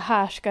så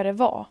här ska det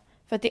vara.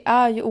 För att det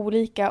är ju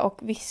olika och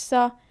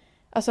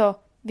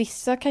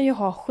vissa kan ju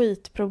ha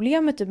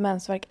skitproblem med typ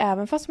mensvärk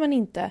även fast man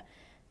inte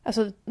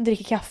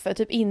dricker kaffe.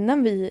 Typ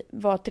innan vi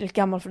var tillräckligt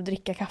gamla för att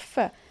dricka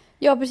kaffe.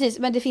 Ja, precis.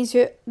 Men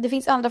det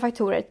finns andra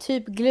faktorer.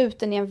 Typ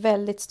gluten är en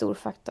väldigt stor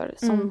faktor,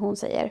 som hon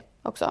säger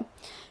också.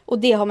 Och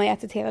det har man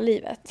ätit hela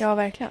livet. Ja,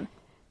 verkligen.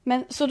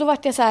 Men så då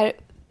vart jag så här,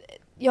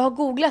 jag har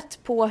googlat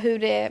på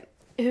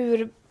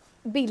hur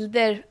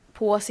bilder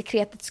på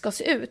sekretet ska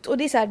se ut. Och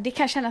det är så här, det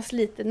kan kännas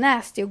lite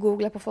nasty att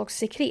googla på folks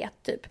sekret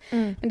typ.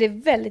 Men det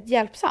är väldigt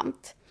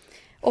hjälpsamt.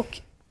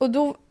 Och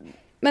då,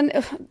 men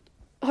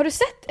har du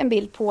sett en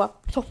bild på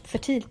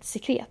toppfertilt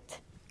sekret?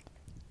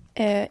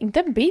 Inte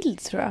en bild,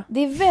 tror jag. Det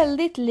är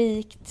väldigt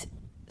likt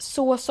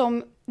så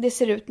som det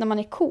ser ut när man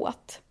är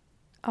kåt.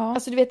 Ja.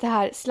 Alltså du vet det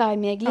här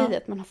slimiga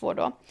glidet man får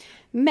då.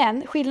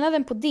 Men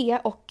skillnaden på det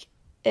och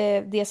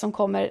det som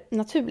kommer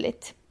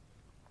naturligt,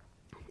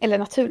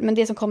 men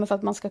det som kommer för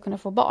att man ska kunna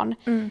få barn.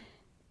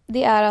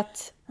 Det är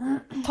att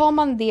tar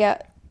man det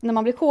när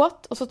man blir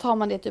kåt och så tar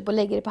man det typ och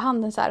lägger det på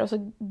handen så här och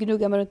så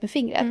gnuggar man runt med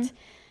fingret.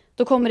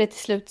 Då kommer det till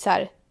slut så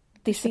här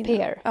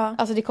disappear. Ja.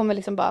 Alltså det kommer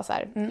liksom bara så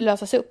här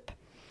lösas upp.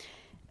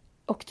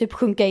 Och typ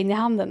sjunka in i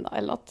handen då,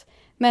 eller något.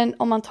 Men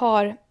om man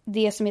tar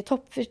det som är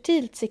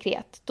toppfertilt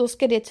sekret, då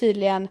ska det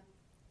tydligen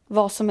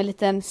vara som en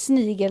liten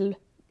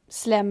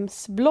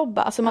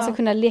snigelslemsblobba. Alltså man ska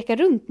kunna leka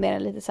runt med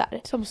den lite så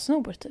här. Som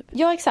snor typ.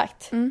 Ja,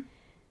 exakt.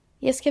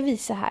 Jag ska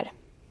visa här.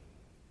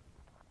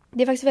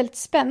 Det är faktiskt väldigt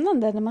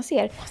spännande när man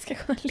ser. Man ska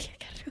kunna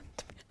leka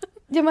runt med den.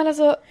 Ja, men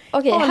alltså,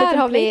 okej, här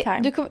har vi...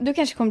 Playtime. Du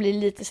kanske kommer bli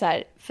lite så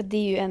här, för det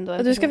är ju ändå...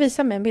 Och du ska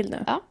visa mig en bild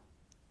nu? Ja.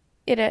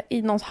 Är det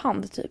i någons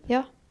hand typ?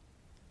 Ja.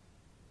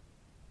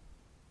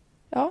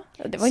 Ja,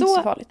 det var inte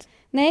så farligt.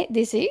 Nej,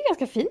 det ser ju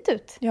ganska fint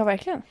ut. Ja,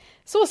 verkligen.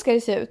 Så ska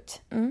det se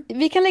ut.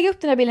 Vi kan lägga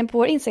upp den här bilden på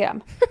vår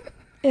Instagram.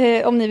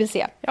 Om ni vill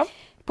se. Ja.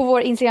 På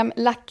vår Instagram,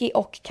 Lucky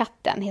och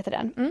katten heter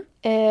den.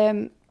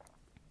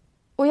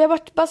 Och jag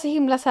varit bara så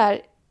himla så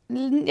här...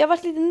 Jag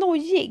varit lite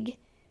nojig.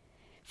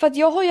 För att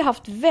jag har ju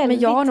haft väldigt... Men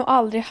jag har nog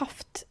aldrig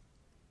haft...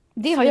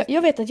 Det har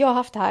jag vet att jag har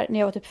haft det här när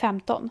jag var typ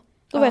 15.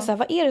 Då var jag så här,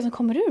 vad är det som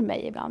kommer ur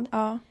mig ibland?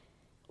 Ja.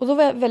 Och då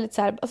var jag väldigt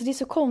så här, alltså det är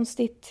så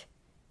konstigt...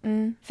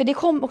 För det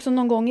kom också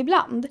någon gång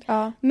ibland.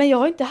 Ja. Men jag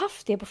har inte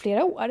haft det på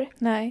flera år.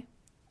 Nej.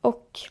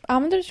 Och...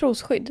 Använder du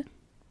trosskydd?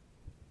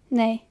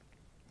 Nej.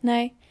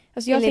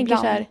 Alltså jag Eller tänker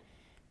ibland. så här,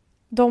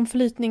 de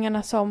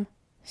flytningarna som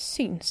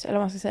syns, eller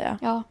vad man ska säga.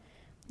 Ja.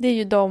 Det är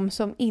ju de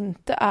som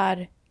inte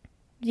är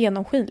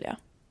genomskinliga.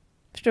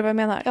 Förstår du vad jag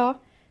menar? Ja.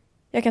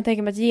 Jag kan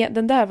tänka mig att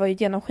den där var ju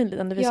genomskinlig,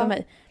 den du visade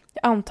mig.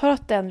 Jag antar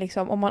att den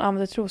liksom, om man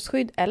använder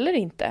trosskydd eller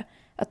inte,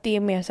 att det är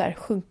mer så här,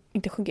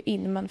 inte sjunker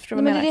in, men förstår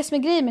du vad jag menar? Men det är det som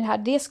är grejen med det här.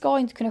 Det ska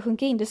inte kunna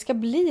sjunka in. Det ska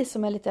bli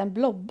som en liten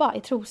blobba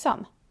i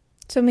trosan.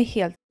 Som är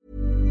helt...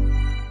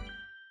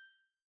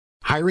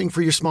 Hiring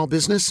for your small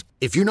business?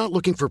 If you're not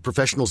looking for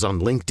professionals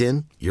on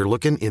LinkedIn, you're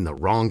looking in the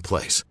wrong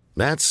place.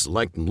 That's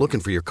like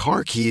looking for your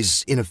car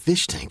keys in a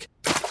fish tank.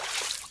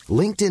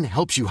 LinkedIn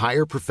helps you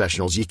hire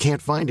professionals you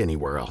can't find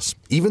anywhere else,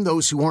 even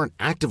those who aren't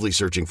actively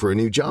searching for a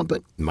new job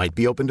but might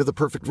be open to the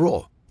perfect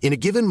role. In a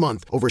given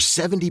month, over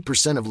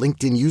 70% of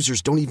LinkedIn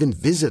users don't even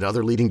visit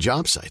other leading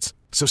job sites.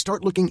 So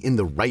start looking in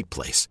the right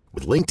place.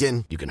 With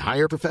LinkedIn, you can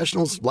hire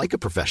professionals like a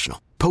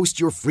professional. Post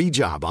your free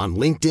job on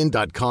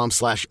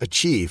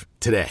linkedin.com/achieve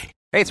today.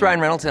 Hey, it's Ryan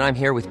Reynolds, and I'm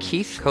here with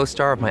Keith,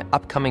 co-star of my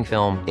upcoming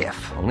film,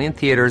 If, only in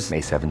theaters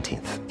May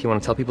 17th. Do you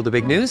want to tell people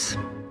the big news?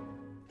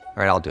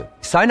 All right, I'll do it.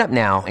 Sign up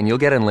now and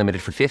you'll get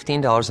unlimited for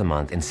 $15 a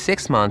month and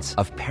 6 months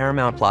of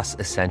Paramount Plus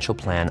Essential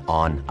Plan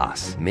on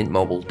us.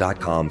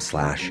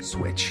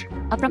 Mintmobile.com/switch.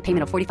 Upfront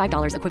payment of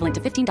 $45 equivalent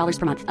to $15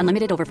 per month.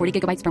 Unlimited over 40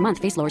 gigabytes per month.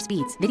 Face lower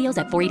speeds. Videos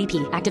at 480p.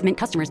 Active Mint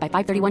customers by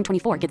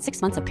 531.24 get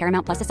 6 months of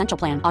Paramount Plus Essential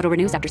Plan. Auto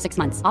renews after 6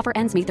 months. Offer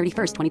ends May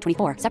 31st,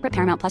 2024. Separate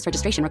Paramount Plus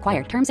registration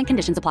required. Terms and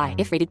conditions apply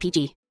if rated PG.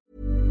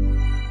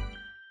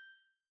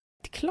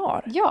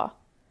 Klar. Ja.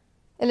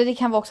 Eller det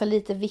kan vara också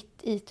lite vitt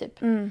i typ.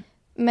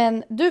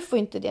 Men du får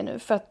inte det nu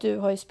för att du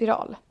har ju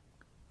spiral.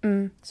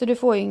 Så du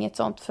får ju inget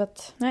sånt för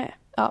att... Nej,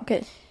 ja.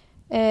 okej.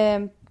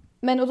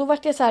 Men och då var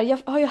det så här, jag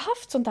har ju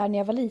haft sånt där när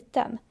jag var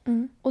liten.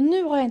 Och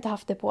nu har jag inte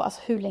haft det på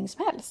alltså, hur länge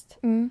som helst.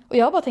 Och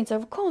jag har bara tänkt så här,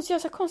 vad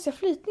konstiga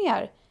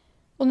flytningar.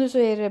 Och nu så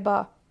är det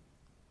bara...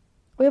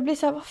 Och jag blir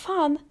så här, vad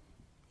fan?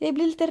 Jag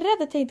blir lite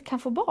rädd att jag inte kan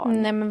få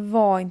barn. Nej, men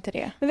var inte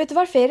det. Men vet du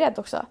varför jag är rädd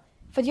också?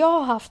 För att jag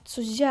har haft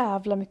så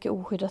jävla mycket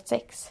oskyddat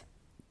sex.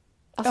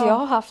 Alltså jag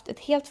har haft ett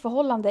helt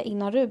förhållande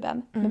innan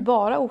Ruben med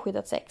bara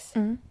oskyddat sex.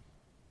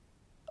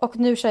 Och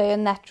nu kör jag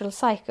natural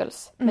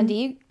cycles. Men det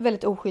är ju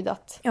väldigt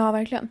oskyddat. Ja,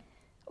 verkligen.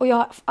 Och jag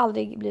har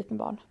aldrig blivit med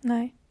barn.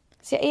 Nej.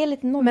 Så jag är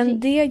lite nojig. Men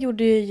det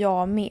gjorde ju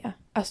jag med.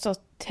 Alltså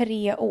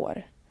 3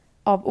 år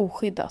av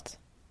oskyddat.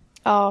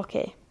 Ja,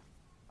 okej.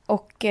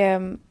 Och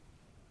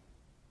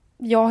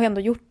jag har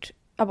ändå gjort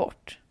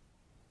abort.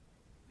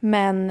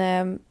 Men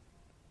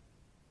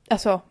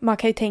alltså man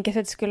kan ju tänka sig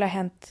att det skulle ha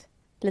hänt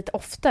lite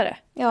oftare.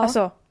 Ja.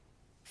 Alltså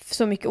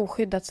så mycket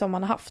oskyddat som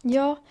man har haft.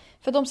 Ja,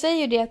 för de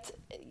säger ju det att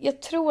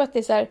jag tror att det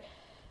är så här.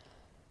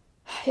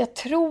 Jag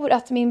tror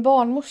att min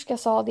barnmorska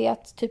sa det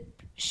att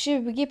typ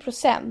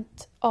 20%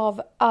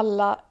 av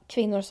alla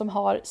kvinnor som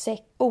har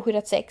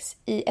oskyddat sex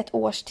i ett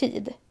års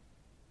tid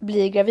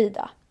blir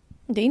gravida.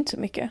 Det är inte så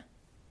mycket.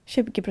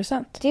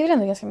 20%. Det är väl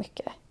ändå ganska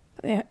mycket?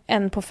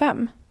 1 på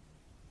 5.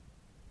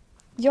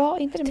 Ja,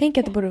 inte det Tänk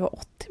mycket. att det borde vara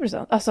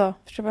 80%. Alltså,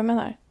 förstår du vad jag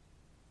menar?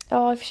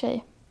 Ja, i och för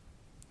sig.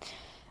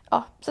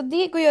 Ja, så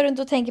det går jag runt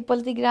och tänker på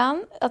lite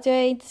grann. Att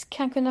jag inte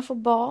kan kunna få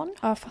barn.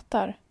 Ja, jag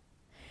fattar.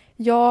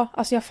 Ja,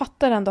 alltså jag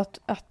fattar ändå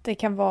att det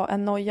kan vara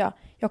en noja.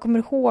 Jag kommer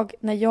ihåg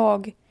när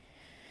jag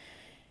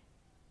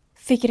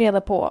fick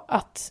reda på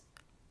att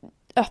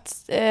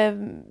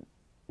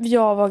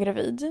jag var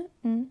gravid.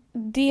 Mm.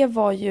 Det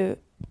var ju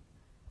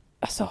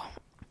alltså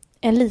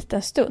en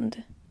liten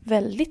stund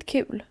väldigt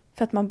kul.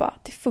 För att man bara,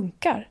 det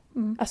funkar.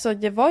 Mm. Alltså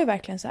det var ju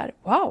verkligen så här,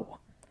 wow.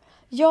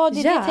 Ja, det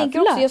är det jag tänker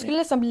också. Jävlar. Jag skulle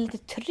nästan bli lite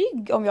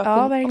trygg om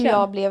Ja, om verkligen.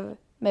 jag blev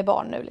med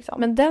barn nu. Liksom.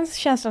 Men den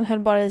känslan höll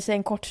bara i sig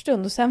en kort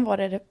stund och sen var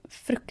det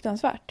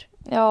fruktansvärt.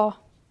 Ja,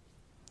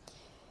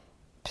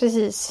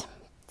 precis.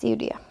 Det är ju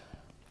det.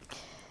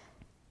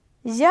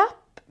 Ja,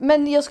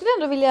 men jag skulle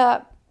ändå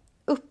vilja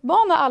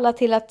uppmana alla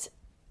till att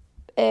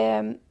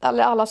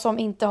alla som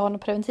inte har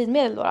något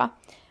preventivmedel då,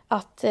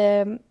 att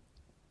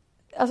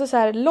alltså så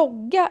här,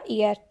 logga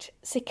ert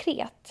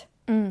sekret.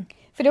 Mm.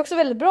 För det är också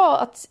väldigt bra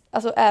att,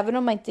 alltså även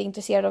om man inte är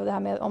intresserad av det här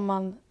med om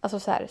man, alltså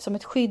så här, som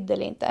ett skydd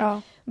eller inte.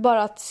 Ja.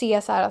 Bara att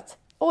se så här att,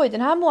 oj,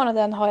 den här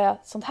månaden har jag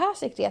sånt här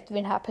sekret vid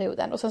den här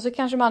perioden. Och sen så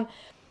kanske man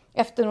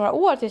efter några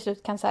år till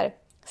slut kan så här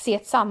se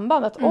ett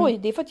samband. Att oj,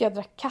 det är för att jag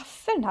drack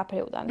kaffe den här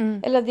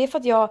perioden. Eller det är för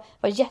att jag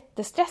var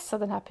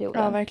jättestressad den här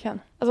perioden. Ja, verkligen.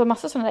 Alltså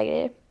massa sådana där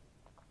grejer.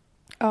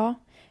 Ja.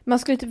 Man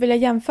skulle inte vilja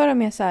jämföra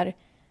med så här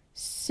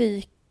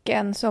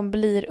cykeln som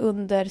blir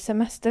under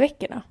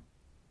semesterveckorna.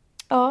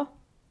 Ja.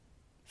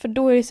 För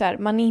då är det så här,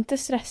 man är inte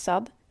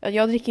stressad.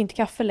 Jag dricker inte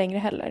kaffe längre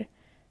heller.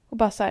 Och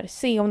bara så här,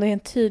 se om det är en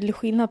tydlig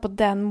skillnad på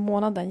den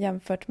månaden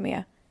jämfört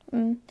med...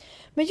 Mm.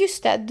 Men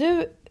just det,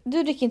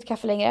 du dricker inte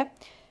kaffe längre.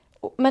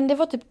 Men det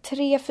var typ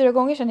 3-4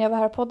 gånger sedan jag var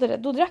här och poddade.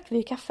 Då drack vi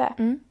ju kaffe.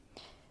 Mm.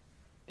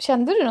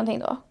 Kände du någonting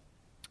då?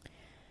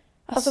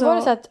 Alltså var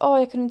det så att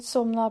jag kunde inte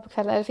somna på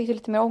kvällen? Eller fick du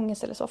lite mer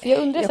ångest eller så? För jag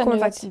undrar Jag sen kommer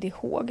nu faktiskt inte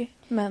ihåg.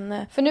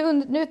 Men För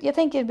nu, jag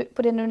tänker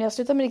på det nu när jag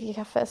slutar med att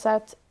dricka kaffe. Så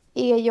att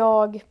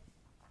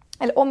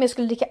eller om jag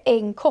skulle dricka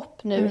en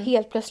kopp nu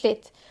helt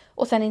plötsligt.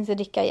 Och sen inte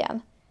dricka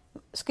igen.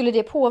 Skulle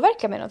det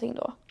påverka mig någonting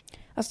då?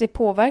 alltså det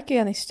påverkar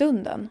ju en i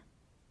stunden.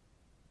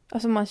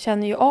 Alltså man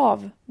känner ju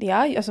av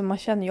man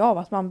känner ju av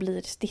att man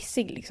blir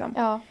stissig liksom.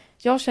 Ja,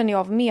 Jag känner ju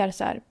av mer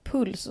så här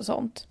puls och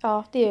sånt.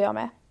 ja det gör jag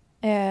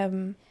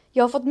med.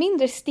 Jag har fått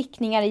mindre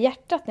stickningar i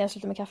hjärtat när jag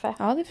slutar med kaffe.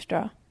 Ja, det förstår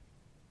jag.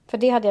 För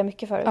det hade jag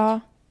mycket förut. Ja.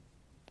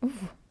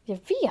 Jag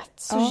vet,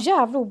 så Ja.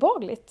 jävla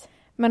obehagligt.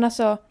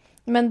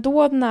 Men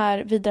då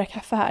när vi drack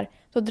kaffe här,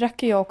 då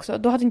drack jag också,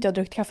 då hade inte jag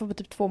druckit kaffe på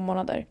typ 2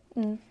 månader.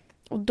 Mm.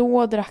 Och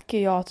då drack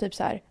jag typ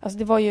så här, alltså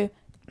det var ju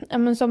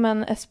som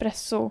en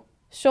espresso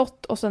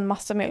shot och så en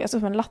massa mjölk, alltså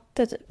som en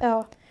latte typ.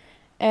 Ja.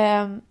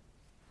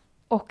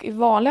 Och i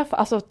vanliga fall,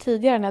 alltså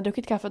tidigare när jag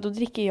druckit kaffe, då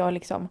dricker jag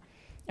liksom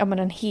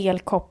en hel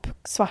kopp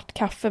svart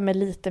kaffe med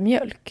lite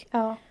mjölk.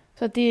 Ja.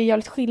 Så att det är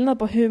jävligt skillnad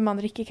på hur man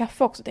dricker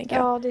kaffe också, tänker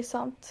jag. Ja, det är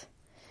sant.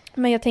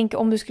 Men jag tänker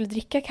om du skulle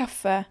dricka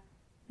kaffe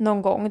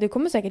någon gång, du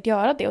kommer säkert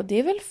göra det och det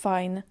är väl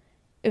fine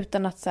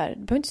utan att så här, du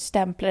behöver inte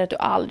stämpla det att du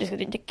aldrig ska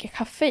dricka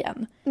kaffe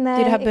igen. Nej,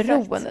 det är det här exakt.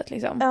 beroendet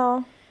liksom.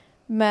 Ja.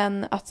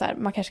 Men att så här,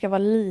 man kanske ska vara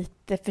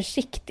lite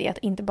försiktig att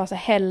inte bara så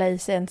här, hälla i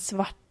sig en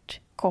svart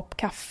kopp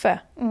kaffe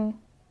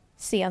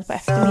sent på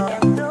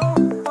eftermiddagen.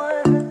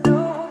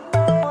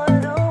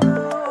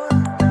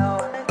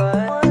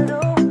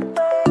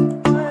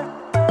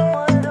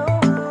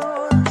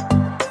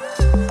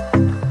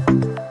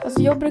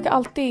 Alltså jag brukar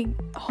alltid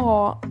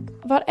ha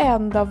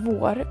varenda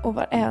vår och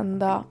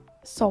varenda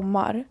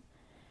sommar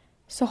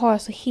så har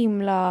jag så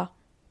himla,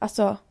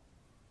 alltså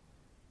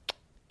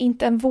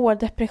inte en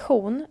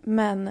vårdepression,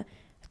 men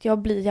att jag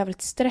blir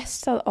jävligt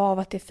stressad av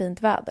att det är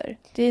fint väder.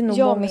 Det är nog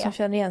Jag många med. som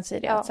känner igen sig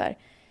i det. Ja. Att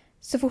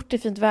så fort det är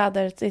fint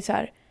väder, det är så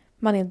här,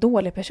 man är en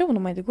dålig person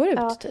om man inte går ut.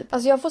 Ja. Typ.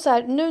 Alltså jag får så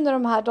här, nu när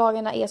de här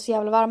dagarna är så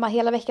jävla varma,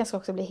 hela veckan ska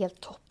också bli helt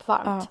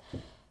toppvarmt.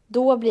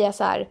 Då blir jag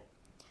så här,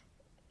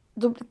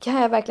 då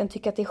kan jag verkligen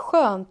tycka att det är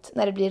skönt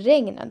när det blir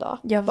regn en dag.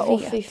 Jag Bara,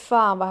 vet. fy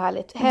fan vad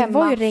härligt. Det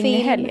var ju regn i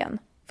film. helgen.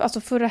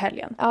 Alltså förra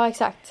helgen. Ja,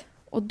 exakt.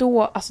 Och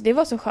då, alltså det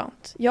var så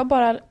skönt. Jag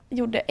bara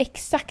gjorde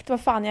exakt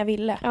vad fan jag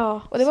ville.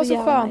 Ja, och det var så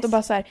jävla skönt nice. att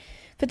bara så här,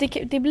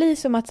 för det blir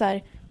som att så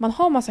här, man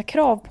har massa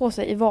krav på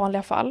sig i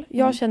vanliga fall.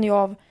 Jag känner ju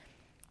av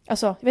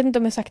alltså jag vet inte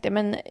om jag sagt det,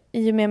 men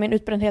i och med min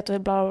utbrändhet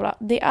och bla bla bla,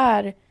 det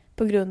är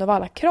på grund av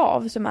alla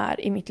krav som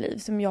är i mitt liv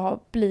som jag har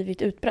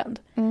blivit utbränd.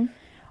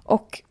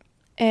 Och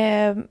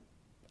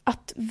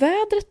att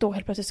vädret då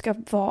helt plötsligt ska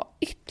vara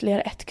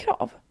ytterligare ett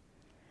krav.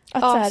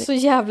 Att så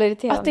jävla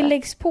irriterande. Att det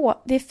läggs på,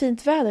 det är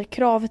fint väder,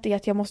 kravet är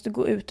att jag måste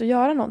gå ut och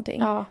göra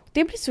någonting. Ja.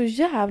 Det blir så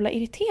jävla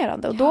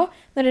irriterande. Och då,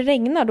 när det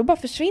regnar, då bara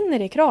försvinner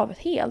det kravet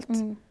helt.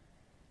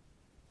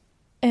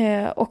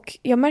 Och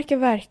jag märker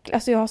verkligen,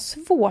 alltså jag har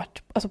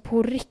svårt, alltså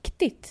på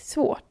riktigt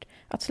svårt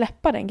att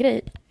släppa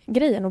den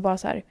grejen och bara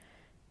så här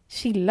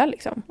chilla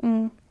liksom.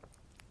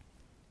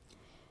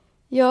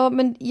 Ja,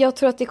 men jag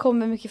tror att det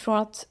kommer mycket från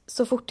att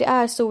så fort det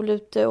är sol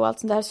ute och allt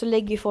sånt där så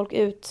lägger ju folk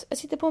ut. Jag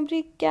sitter på en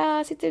brygga,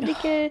 jag sitter och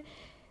dricker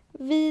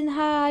vin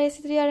här, jag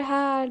sitter och gör det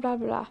här, bla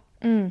bla bla.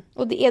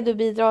 Och det är du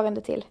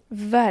bidragande till.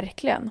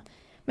 Verkligen.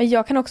 Men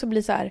jag kan också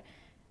bli så här,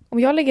 om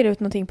jag lägger ut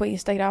någonting på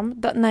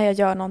Instagram när jag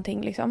gör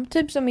någonting liksom,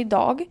 typ som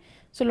idag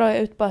så la jag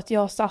ut på att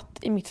jag satt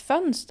i mitt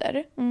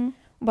fönster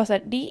och bara så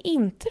här, det är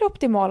inte det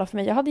optimala för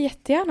mig. Jag hade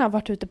jättegärna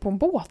varit ute på en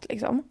båt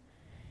liksom.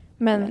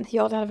 Men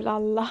ja, det hade väl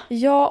alla.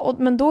 Ja,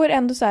 men då är det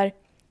ändå så här,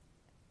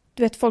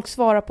 du vet, folk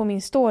svarar på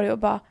min story och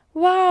bara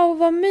wow,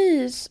 vad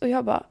mys. Och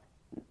jag bara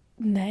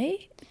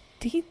nej,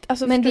 det är inte,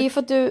 alltså, men det är ju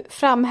för att du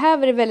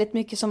framhäver det väldigt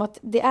mycket som att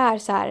det är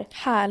så här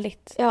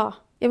härligt. Ja.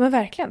 Ja, men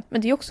verkligen.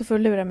 Men det är också för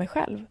att lura mig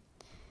själv.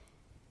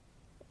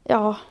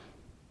 Ja.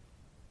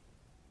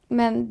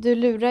 Men du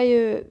lurar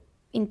ju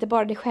inte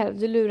bara dig själv,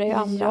 du lurar ju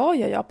andra.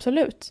 Ja,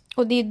 absolut.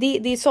 Och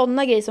det är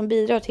sådana grejer som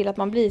bidrar till att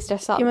man blir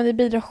stressad. Ja, men det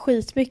bidrar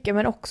skitmycket,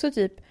 men också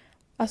typ,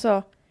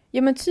 alltså,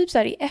 ja men typ så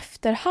här i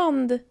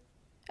efterhand,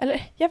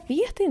 eller jag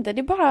vet inte,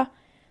 det är bara,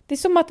 det är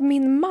som att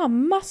min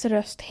mammas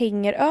röst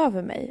hänger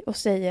över mig och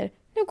säger,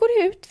 nu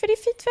går du ut för det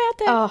är fint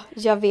väder. Ja,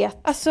 jag vet.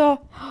 Alltså,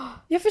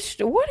 jag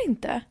förstår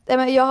inte. Nej,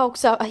 men jag har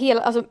också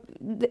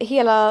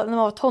hela när man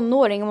var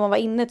tonåring och man var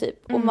inne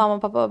typ, och mamma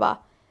och pappa bara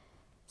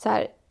så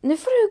här, nu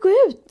får du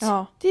gå ut.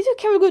 Ja. Du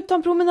kan väl gå ut och ta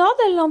en promenad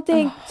eller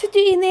någonting. Sitter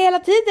ju inne hela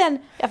tiden.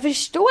 Jag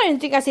förstår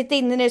inte att jag sitter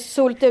inne när det är så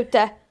soligt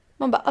ute.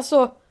 Man bara,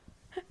 alltså,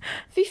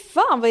 fy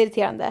fan vad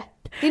irriterande.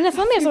 Det är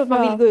nästan mer som att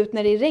man vill gå ut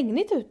när det är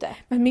regnigt ute.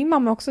 Men min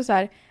mamma också så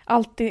här,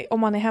 alltid om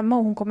man är hemma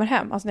och hon kommer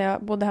hem, alltså när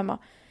jag bodde hemma,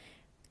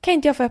 kan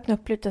inte jag få öppna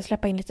upp lite och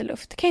släppa in lite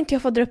luft? Kan inte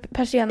jag få dra upp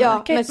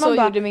persiennerna? Ja, men så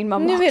gjorde min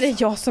mamma. Nu är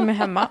det jag som är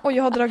hemma och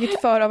jag har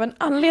dragit för av en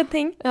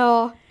anledning.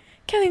 Ja.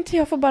 Kan inte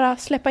jag få bara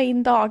släppa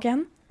in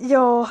dagen?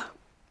 Ja,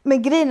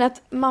 men grejen är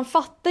att man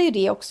fattar ju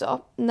det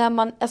också. När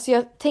man, alltså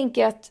jag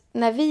tänker att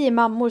när vi är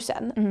mammor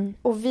sen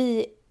och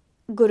vi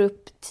går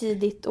upp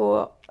tidigt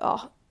och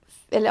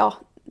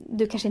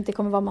du kanske inte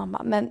kommer vara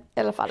mamma, men i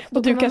alla fall.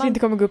 Och du kanske inte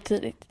kommer gå upp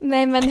tidigt.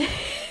 Nej, men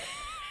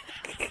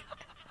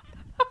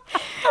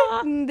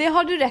det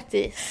har du rätt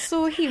i.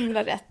 Så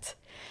himla rätt.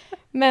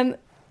 Men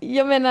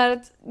jag menar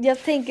att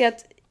jag tänker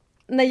att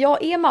när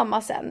jag är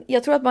mamma sen,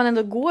 jag tror att man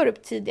ändå går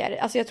upp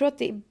tidigare. Alltså jag tror att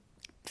det,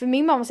 för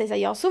min mamma säger så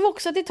här, jag sov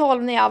också till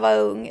 12 när jag var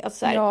ung. Alltså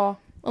så här, ja.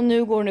 Och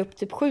nu går hon upp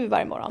typ 7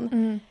 varje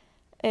morgon.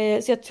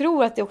 Så jag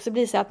tror att det också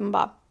blir så att man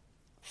bara,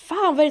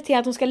 fan vad irriterande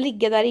att hon ska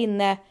ligga där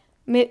inne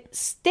med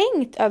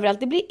stängt överallt.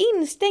 Det blir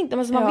instängt.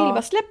 Alltså man vill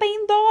bara släppa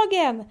in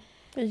dagen.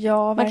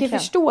 Ja, verkligen. Man kan ju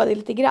förstå det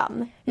lite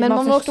grann. Men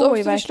man måste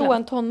också förstå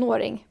en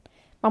tonåring.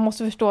 Man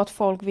måste förstå att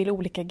folk vill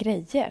olika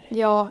grejer.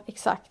 Ja,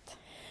 exakt.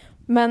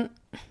 Men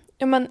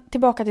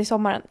tillbaka till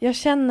sommaren. Jag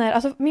känner,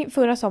 alltså min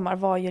förra sommar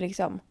var ju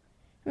liksom,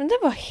 men det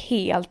var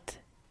helt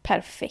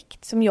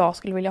perfekt som jag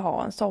skulle vilja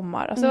ha en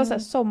sommar. Alltså det var så här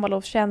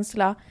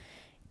sommarlovskänsla.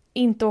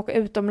 Inte åka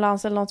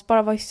utomlands eller något,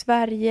 bara vara i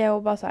Sverige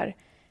och bara så här,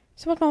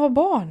 som att man var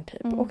barn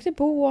typ. Åkte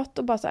båt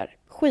och bara så här,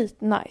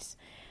 skit nice.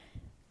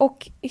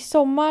 Och i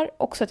sommar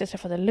också att jag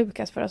träffade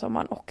Lukas förra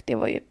sommaren och det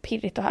var ju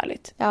pirrigt och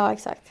härligt. Ja,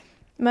 exakt.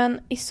 Men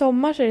i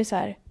sommar så är det så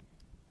här,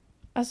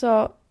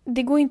 alltså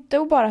det går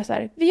inte att bara så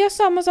här, vi gör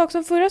samma sak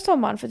som förra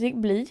sommaren, för det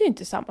blir ju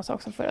inte samma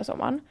sak som förra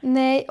sommaren.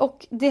 Nej,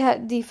 och det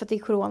är för att det är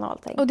corona och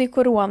allting. Och det är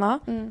corona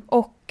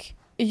och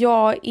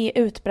jag är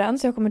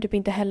utbränd så jag kommer typ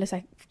inte heller så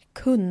här,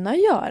 kunna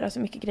göra så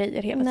mycket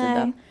grejer hela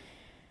tiden.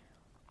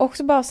 Och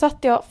så bara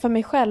satt jag för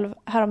mig själv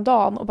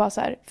häromdagen och bara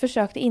så här,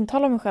 försökte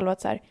intala mig själv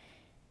att så här,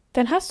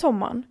 den här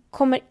sommaren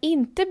kommer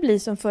inte bli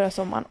som förra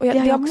sommaren. Och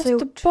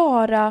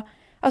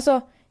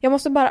jag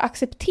måste bara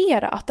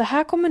acceptera att det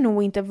här kommer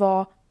nog inte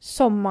vara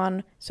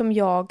sommaren som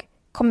jag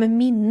kommer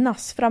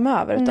minnas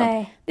framöver.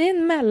 Utan det är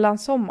en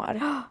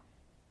mellansommar.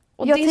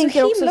 Och jag det är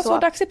så himla svårt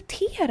att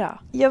acceptera.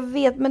 Jag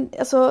vet, men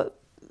alltså,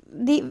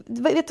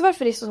 vet du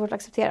varför det är så svårt att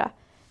acceptera?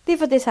 Det är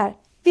för att det är så här,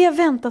 vi har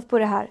väntat på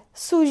det här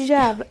så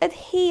jävla, ett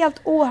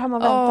helt år har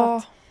man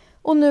väntat.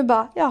 Och nu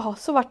bara, jaha,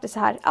 så vart det så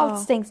här.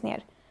 Allt stängs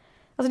ner.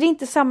 Alltså det är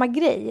inte samma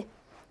grej.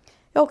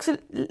 Jag har också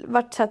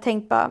varit så här,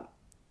 tänkt bara,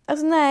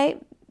 alltså nej,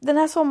 den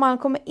här sommaren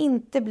kommer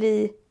inte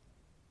bli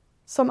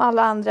som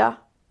alla andra.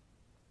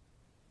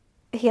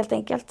 Helt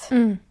enkelt.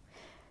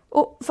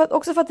 Och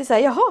också för att det är så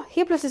här, jaha,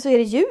 helt plötsligt så är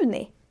det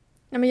juni.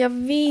 Nej, men jag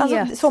vet.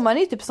 Alltså sommaren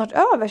är ju typ snart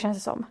över, känns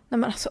det som. Nej,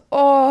 men alltså,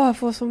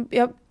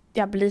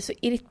 jag blir så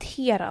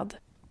irriterad.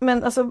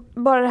 Men alltså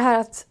bara det här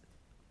att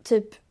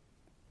typ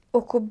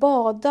åka och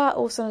bada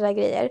och sådana där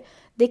grejer.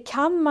 Det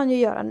kan man ju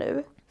göra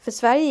nu. För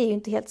Sverige är ju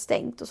inte helt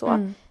stängt och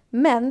så.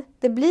 Men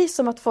det blir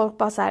som att folk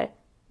bara så här,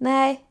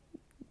 nej.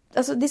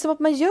 Alltså det är som att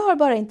man gör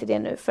bara inte det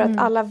nu. För att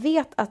alla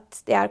vet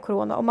att det är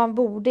corona och man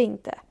borde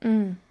inte.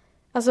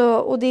 Alltså,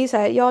 och det är så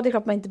här, ja det är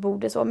klart man inte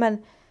borde så.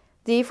 Men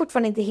det är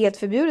fortfarande inte helt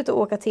förbjudet att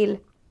åka till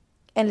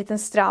en liten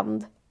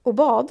strand och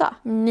bada.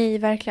 Nej,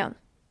 verkligen.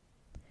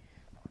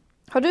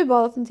 Har du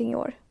badat någonting i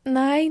år?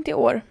 Nej, inte i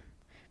år.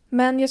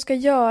 Men jag ska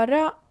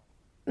göra...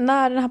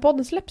 När den här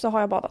podden släpps så har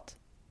jag badat.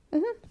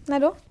 När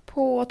då?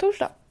 På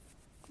torsdag.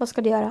 Vad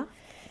ska du göra?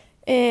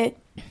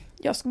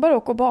 Jag ska bara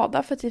åka och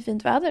bada för att det är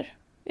fint väder.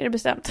 Är det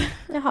bestämt.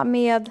 Jaha,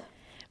 med?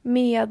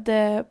 Med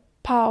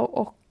Pau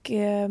och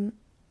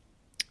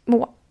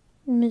Moa.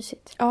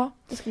 Mysigt. Ja,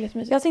 det ska bli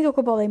jättemysigt. Jag tänkte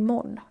åka och bada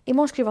imorgon.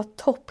 Imorgon ska det vara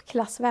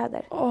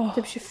toppklassväder.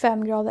 Typ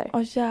 25 grader.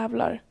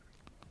 Jävlar.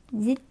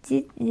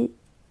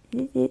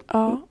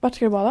 Ja, vart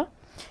ska du bada?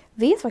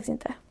 Vet faktiskt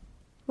inte.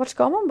 Vart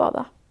ska man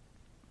bada?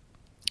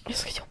 Jag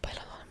ska jobba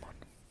hela dagen imorgon.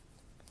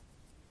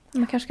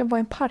 Man kanske ska vara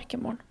i en park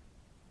imorgon.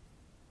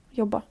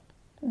 Jobba.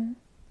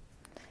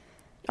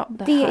 Ja,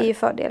 det är ju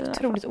fördelen.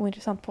 Otroligt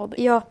ointressant podd.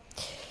 Ja.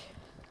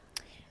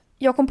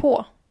 Jag kom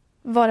på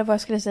vad det var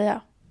jag skulle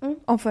säga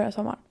om förra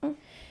sommaren.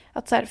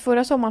 Att så här,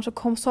 förra sommaren så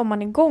kom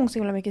sommaren igång så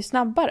himla mycket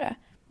snabbare.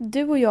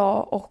 Du och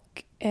jag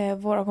och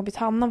vår kompis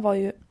Hanna var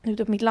ju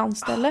ute på mitt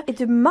landställe. Är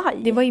det maj?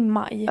 Det var i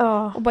maj.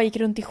 Och bara gick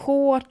runt i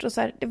shorts och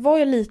så här. Det var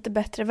ju lite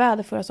bättre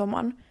väder förra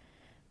sommaren.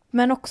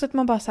 Men också att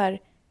man bara så här,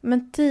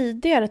 men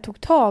tidigare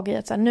tog tag i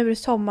att så här, nu är det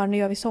sommar, nu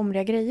gör vi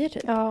somriga grejer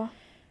typ. Ja.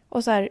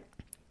 Och så här,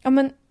 ja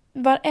men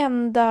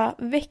varenda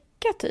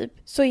vecka typ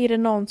så är det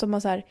någon som har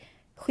så här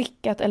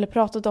skickat eller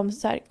pratat om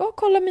så här,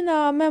 kolla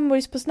mina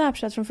memories på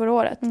Snapchat från förra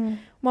året.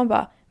 Och man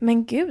bara,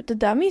 men gud, det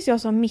där minns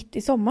jag som mitt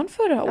i sommaren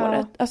förra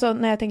året. Alltså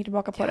när jag tänker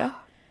tillbaka på det.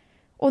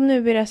 Och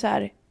nu är det så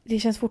här, det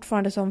känns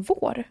fortfarande som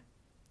vår.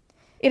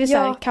 Är det så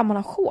här, kan man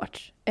ha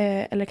shorts?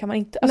 Eller kan man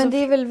inte? Alltså, men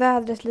det är väl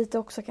vädret lite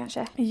också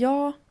kanske.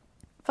 Ja.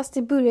 Fast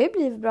det börjar ju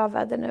bli bra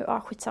väder nu. Ja,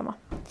 skitsamma.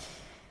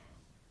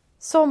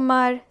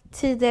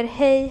 Sommartider,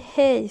 hej,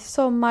 hej.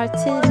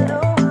 Sommartider.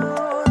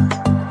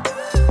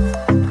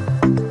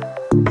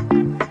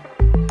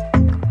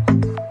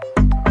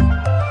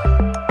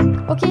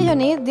 Okej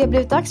hörni, det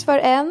blev dags för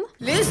en...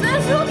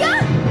 Lyssnarfråga!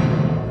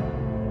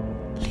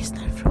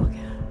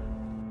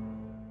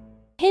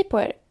 Hej på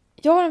er.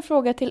 Jag har en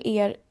fråga till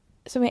er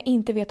som jag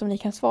inte vet om ni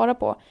kan svara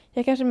på.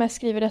 Jag kanske mest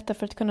skriver detta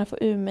för att kunna få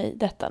ur mig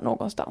detta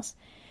någonstans.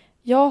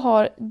 Jag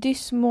har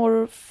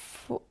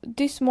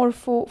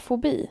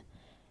dysmorfofobi,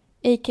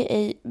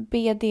 a.k.a.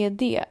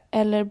 BDD,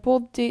 eller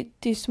Body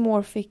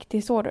Dysmorphic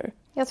Disorder.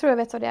 Jag tror jag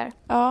vet vad det är.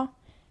 Ja,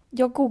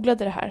 jag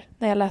googlade det här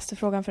när jag läste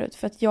frågan förut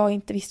för att jag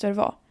inte visste vad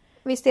det var.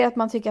 Visst är det att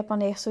man tycker att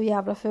man är så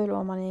jävla ful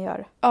vad man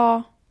gör?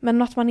 Ja,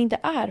 men att man inte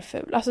är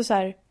ful. Alltså så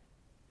här,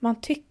 man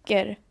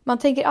tänker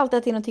alltid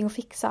att det är någonting att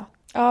fixa.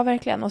 Ja,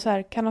 verkligen. Och så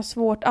här, kan ha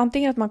svårt,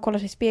 antingen att man kollar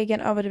sig i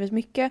spegeln överdrivet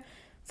mycket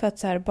för att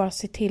så här, bara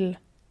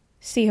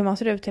se hur man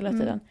ser ut hela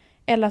tiden.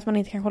 Eller att man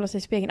inte kan kolla sig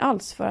i spegeln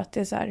alls för att det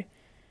är så här,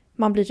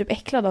 man blir typ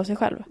äcklad av sig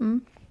själv.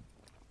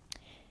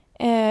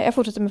 Jag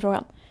fortsätter med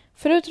frågan.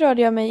 Förut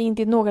rörde jag mig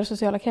inte i några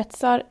sociala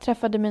kretsar,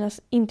 träffade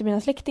inte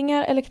mina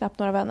släktingar eller knappt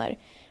några vänner.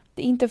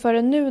 Det är inte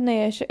förrän nu när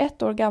jag är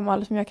 21 år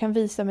gammal som jag kan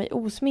visa mig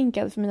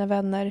osminkad för mina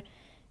vänner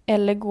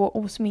eller gå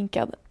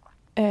osminkad.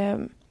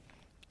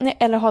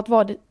 Eller ha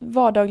ett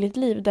vardagligt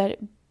liv där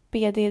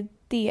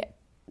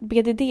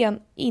BDD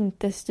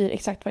inte styr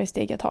exakt varje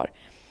steg jag tar.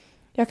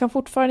 Jag kan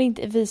fortfarande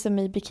inte visa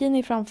mig i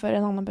bikini framför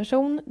en annan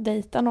person,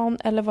 dejta någon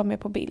eller vara med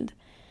på bild.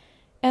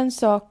 En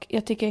sak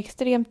jag tycker är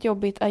extremt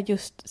jobbigt är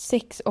just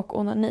sex och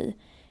onani.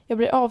 Jag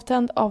blir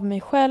avtänd av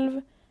mig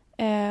själv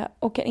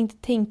och kan inte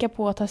tänka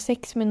på att ha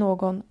sex med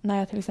någon när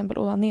jag till exempel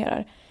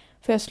onanerar.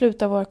 För jag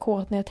slutar vara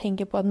kåt när jag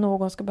tänker på att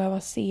någon ska behöva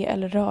se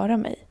eller röra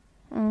mig.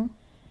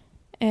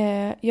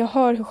 Jag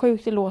hör hur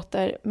sjukt det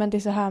låter, men det är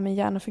så här min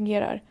hjärna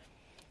fungerar.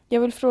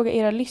 Jag vill fråga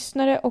era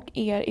lyssnare och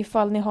er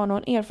ifall ni har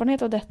någon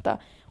erfarenhet av detta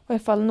och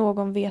ifall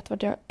någon vet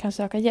vart jag kan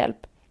söka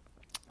hjälp.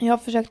 Jag har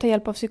försökt ta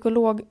hjälp av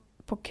psykolog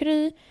på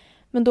Kry,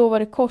 men då var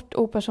det kort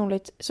och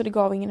opersonligt så det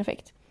gav ingen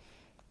effekt.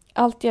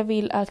 Allt jag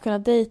vill är att kunna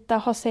dejta,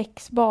 ha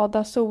sex,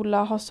 bada,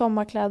 sola, ha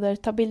sommarkläder,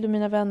 ta bild med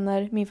mina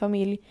vänner, min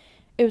familj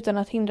utan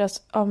att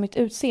hindras av mitt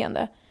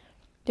utseende.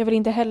 Jag vill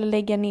inte heller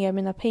lägga ner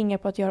mina pengar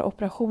på att göra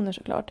operationer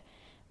såklart.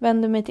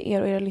 Vänder mig till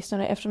er och era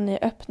lyssnare eftersom ni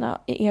är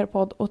öppna i er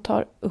podd och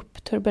tar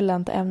upp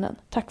turbulenta ämnen.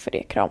 Tack för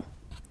det, kram.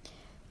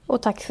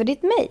 Och tack för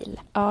ditt mejl.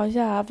 Ja,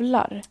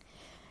 jävlar.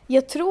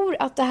 Jag tror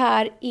att det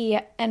här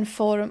är en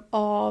form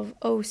av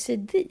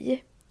OCD.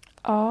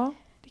 Ja,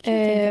 det kan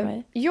jag tänka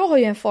mig. Jag har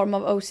ju en form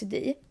av OCD.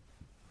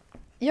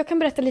 Jag kan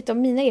berätta lite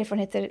om mina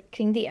erfarenheter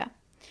kring det.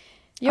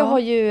 Jag har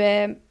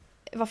ju...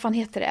 vad fan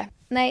heter det?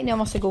 Nej, jag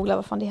måste googla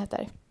vad fan det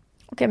heter.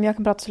 Okej, men jag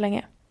kan prata så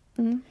länge.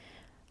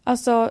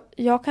 Alltså,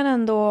 jag kan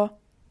ändå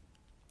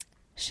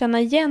känna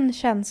igen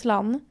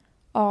känslan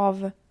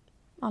av...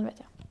 Ja, vet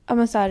jag. Ja,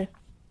 men så här,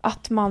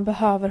 att man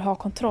behöver ha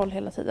kontroll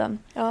hela tiden.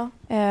 Ja.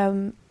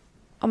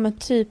 Ja, men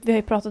typ, vi har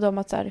ju pratat om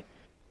att så här,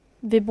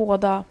 vi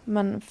båda,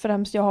 men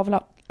främst jag har väl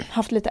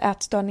haft lite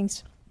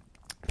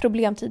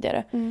ätstörningsproblem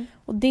tidigare.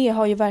 Och det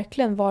har ju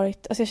verkligen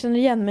varit, alltså jag känner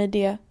igen mig i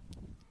det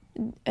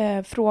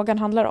frågan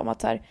handlar om.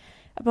 Att, så här,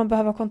 att man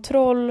behöver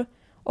kontroll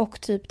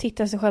och typ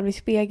titta sig själv i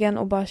spegeln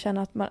och bara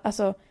känna att man,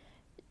 alltså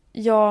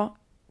jag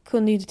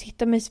kunde ju inte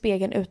titta mig i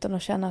spegeln utan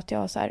att känna att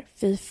jag så här,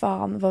 fy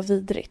fan vad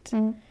vidrigt.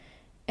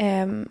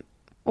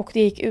 Och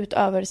det gick ut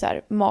över så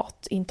här,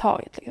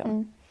 matintaget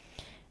liksom.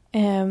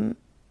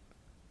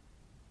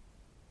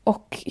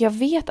 Och jag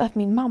vet att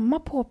min mamma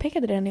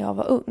påpekade det när jag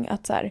var ung.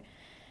 Att så här,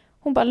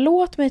 hon bara,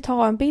 låt mig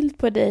ta en bild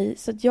på dig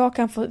så att jag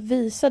kan få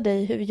visa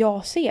dig hur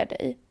jag ser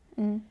dig.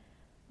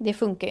 Det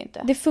funkar ju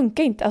inte. Det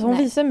funkar inte.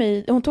 Alltså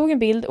hon tog en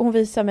bild och hon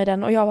visade mig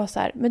den och jag var så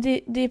här, men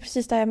det är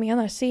precis det jag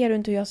menar. Ser du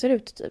inte hur jag ser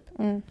ut typ?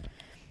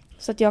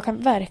 Så att jag kan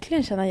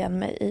verkligen känna igen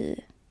mig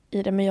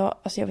i det. Men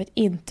jag vet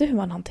inte hur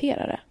man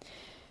hanterar det.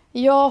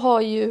 Jag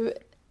har ju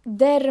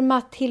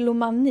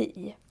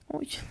dermatillomani.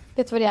 Oj.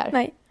 Vet du vad det är?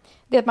 Nej.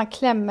 Det är att man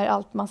klämmer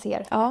allt man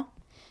ser. Ja.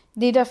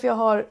 Det är därför jag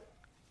har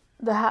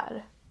det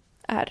här.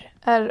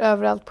 Är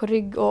överallt på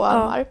rygg och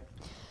armar.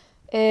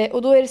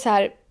 Och då är det så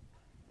här.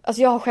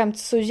 Alltså jag har skämt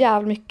så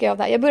jävla mycket av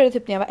det här. Jag började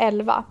typ när jag var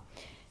 11.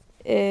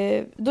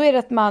 Då är det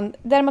att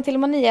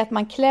dermatillomani är att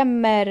man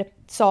klämmer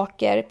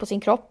saker på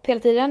sin kropp hela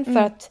tiden.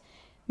 För att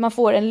man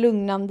får en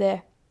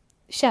lugnande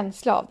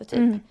känsla av det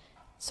typ.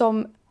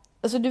 Som,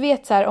 alltså du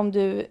vet så här om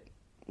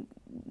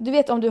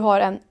du har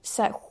en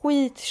så här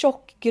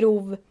skittjock,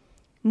 grov,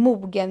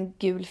 mogen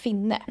gul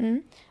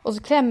finne. Och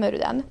så klämmer du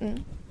den.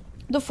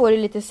 Då får du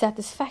lite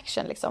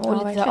satisfaction liksom.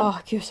 Och lite så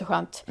gud så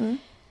skönt.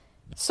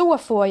 Så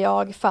får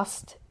jag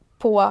fast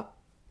på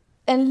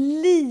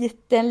en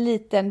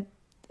liten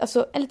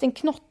alltså en liten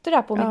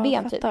knottra på mitt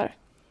ben typ.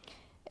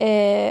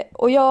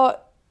 Och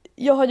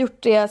jag har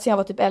gjort det sedan jag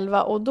var typ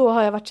 11 och då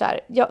har jag varit så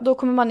här, då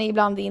kommer man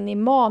ibland in i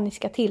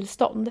maniska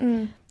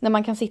tillstånd när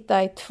man kan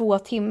sitta i 2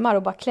 timmar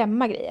och bara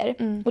klämma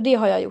grejer. Och det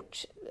har jag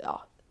gjort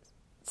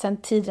sedan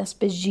tidens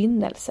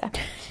begynnelse.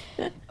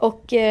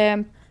 Och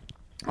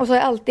så har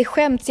jag alltid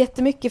skämts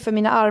jättemycket för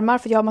mina armar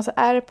för jag har massa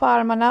ärr på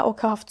armarna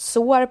och har haft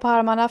sår på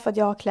armarna för att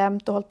jag har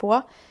klämt och hållit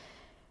på.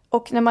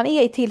 Och när man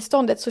är i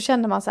tillståndet så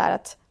känner man så här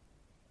att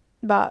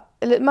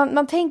eller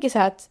man tänker så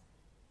här att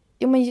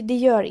jo men det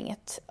gör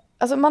inget.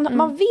 Alltså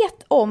man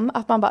vet om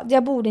att man bara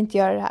jag borde inte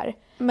göra det här.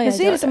 Men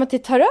så är det som att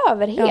det tar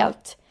över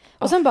helt.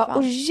 Och sen bara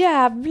åh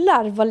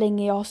jävlar vad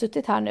länge jag har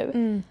suttit här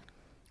nu.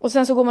 Och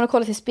sen så går man och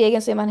kollar sig i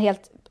spegeln så är man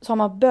så har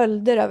man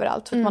bölder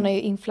överallt för att man har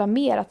ju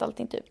inflammerat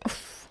allting typ.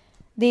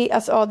 Det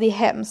är det är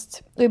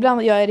hemskt. Och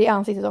ibland gör jag det i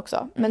ansiktet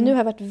också. Men nu har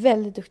jag varit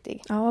väldigt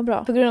duktig. Ja, vad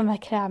bra. På grund av den här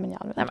krämen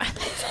jag använder.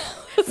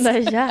 Den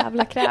där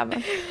jävla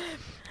krämen.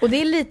 Och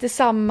det är lite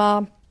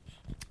samma.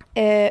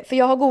 För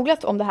jag har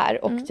googlat om det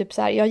här. Och typ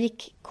så här, jag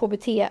gick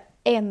KBT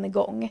en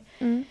gång.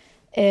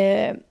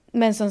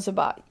 Men sen så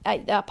bara,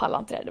 nej jag pallar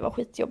inte det. Det var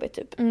skitjobbigt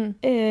typ.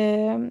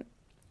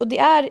 Och det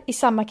är i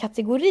samma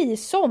kategori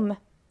som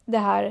det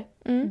här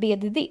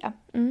BDD.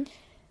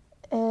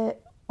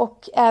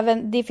 Och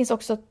även, det finns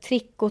också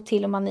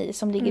trikotillomani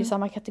som ligger i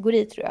samma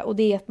kategori tror jag. Och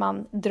det är att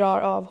man drar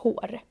av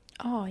hår.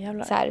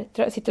 Jävlar. Så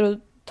här, sitter och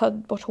tar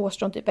bort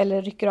hårstrån typ.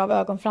 Eller rycker av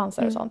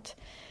ögonfransar och sånt.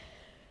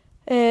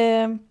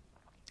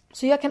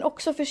 Så jag kan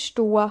också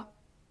förstå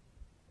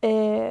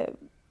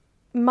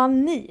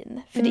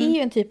manin. För det är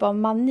ju en typ av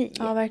mani.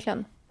 Ja,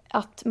 verkligen.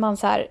 Att man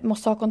så här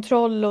måste ha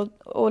kontroll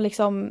och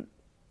liksom.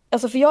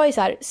 Alltså för jag är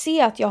så här,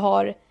 se att jag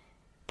har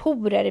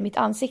porer i mitt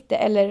ansikte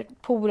eller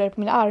porer på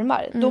mina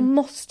armar. Då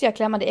måste jag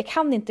klämma det. Jag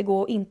kan inte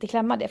gå och inte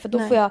klämma det. För då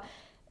får jag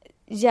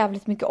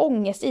jävligt mycket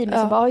ångest i mig.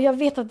 Så bara, jag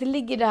vet att det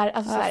ligger där.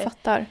 Alltså, jag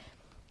fattar.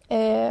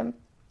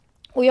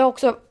 Och jag har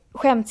också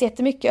skämts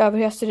jättemycket över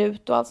hur jag ser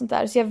ut och allt sånt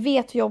där. Så jag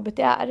vet hur jobbigt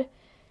det är.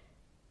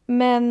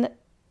 Men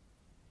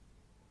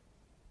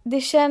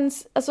det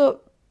känns, alltså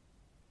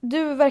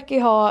du verkar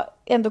ju ha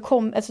ändå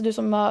alltså du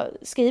som har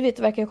skrivit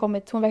hon verkar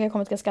ha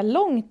kommit ganska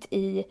långt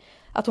i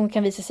att hon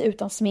kan visa sig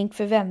utan smink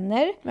för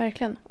vänner.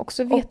 Verkligen.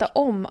 Också veta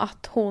om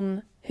att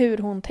hur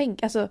hon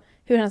tänker, alltså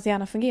hur hennes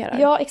hjärna fungerar.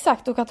 Ja,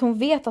 exakt. Och att hon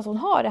vet att hon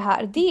har det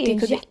här. Det är ju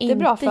jättebra för det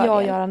kunde inte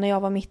jag göra när jag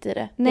var mitt i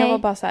det. Nej. Jag var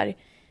bara så här,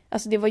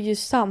 alltså det var ju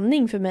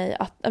sanning för mig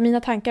att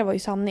mina tankar var ju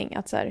sanning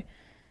att så här,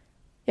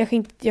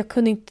 jag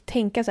kunde inte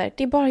tänka så här,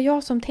 det är bara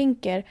jag som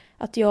tänker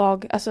att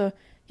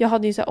jag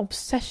hade ju så här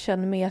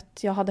obsession med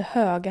att jag hade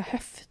höga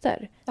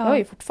höfter. Det har jag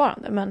ju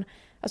fortfarande, men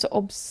alltså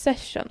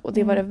obsession. Och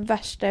det var det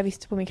värsta jag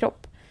visste på min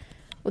kropp.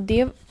 Och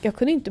jag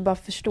kunde inte bara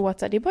förstå att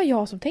så här, det är bara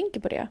jag som tänker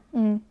på det.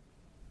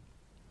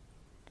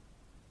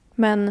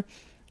 Men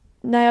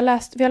när jag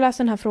läste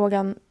den här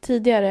frågan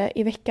tidigare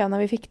i veckan när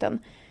vi fick den.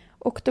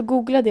 Och då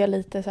googlade jag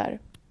lite så här,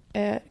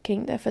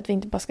 kring det för att vi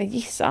inte bara ska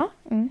gissa.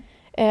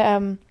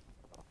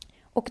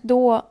 Och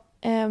då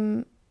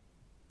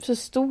så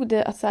stod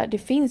det att så här, det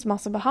finns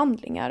massa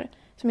behandlingar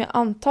som jag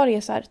antar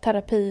är så här,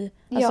 terapi,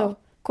 alltså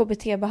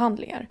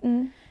KBT-behandlingar.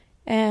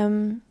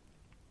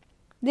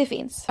 Det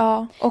finns.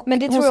 Ja, men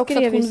det tror jag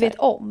också att hon vet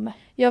om.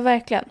 Ja,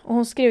 verkligen. Och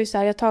hon skrev ju så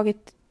här, jag har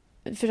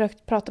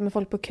försökt prata med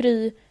folk på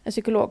Kry, en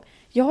psykolog.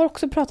 Jag har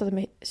också pratat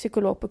med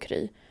psykolog på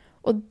Kry.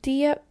 Och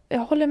det, jag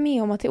håller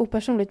med om att det är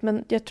opersonligt,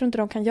 men jag tror inte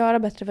de kan göra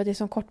bättre för att det är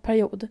så en kort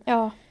period.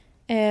 Ja.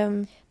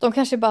 De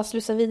kanske bara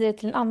slussar vidare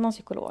till en annan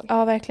psykolog.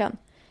 Ja, verkligen.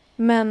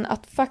 Men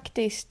att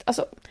faktiskt,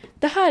 alltså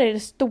det här är det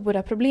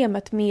stora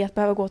problemet med att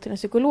behöva gå till en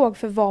psykolog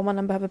för vad man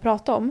än behöver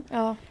prata om.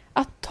 Ja.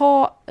 Att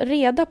ta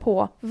reda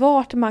på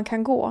vart man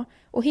kan gå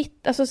och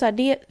hitta, alltså så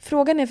här,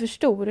 frågan är för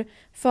stor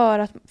för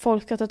att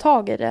folk ska ta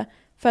tag i det.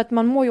 För att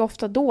man mår ju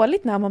ofta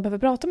dåligt när man behöver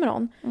prata med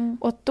någon.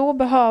 Och att då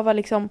behöva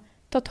liksom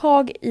ta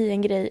tag i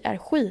en grej är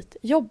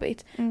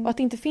skitjobbigt. Och att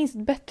det inte finns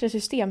ett bättre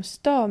system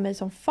stör mig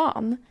som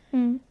fan.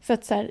 För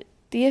att så här,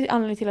 det är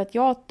anledningen till att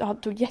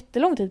jag tog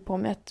jättelång tid på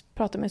mig att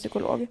prata med en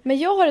psykolog. Men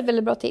jag har ett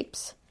väldigt bra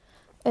tips.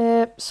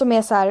 Som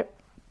är så här.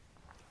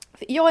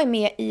 Jag är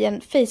med i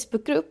en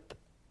Facebookgrupp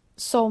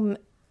som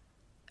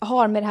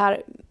har med det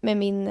här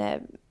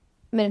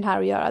med den här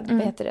att göra.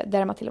 Vad heter det?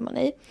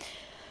 Dermatillomani.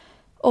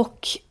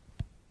 Och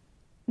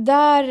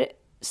där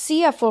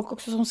ser jag folk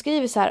också som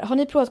skriver så här. Har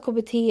ni provat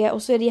KBT?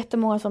 Och så är det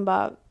jättemånga som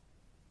bara.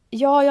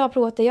 Ja, jag har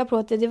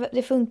provat det.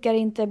 Det funkar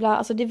inte. Bla.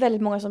 Alltså det är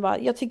väldigt många som bara.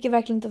 Jag tycker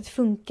verkligen inte att det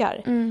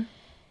funkar.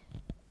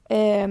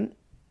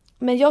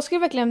 Men jag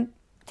skulle verkligen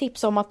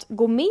tipsa om att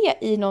gå med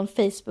i någon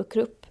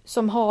Facebookgrupp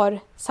som har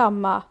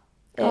samma.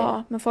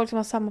 Ja, men folk som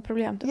har samma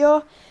problem. Typ.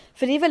 Ja,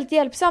 för det är väldigt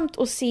hjälpsamt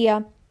att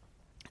se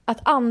att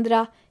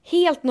andra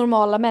helt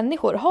normala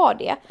människor har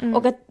det.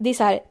 Och att det är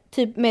så här,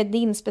 typ med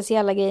din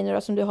speciella grej nu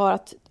då, som du har,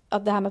 att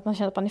det här med att man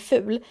känner att man är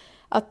ful.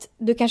 Att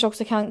du kanske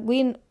också kan gå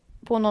in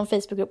på någon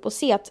Facebookgrupp och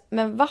se att,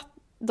 men va?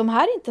 De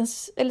här är inte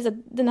ens, eller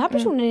så, den här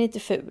personen är inte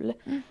ful.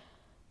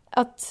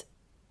 Att,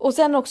 och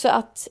sen också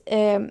att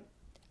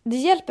det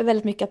hjälper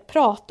väldigt mycket att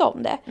prata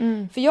om det.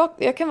 För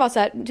jag kan vara så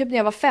här, typ när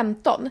jag var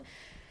 15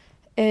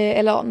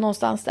 eller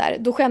någonstans där,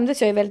 då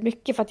skämdes jag ju väldigt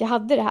mycket för att jag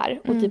hade det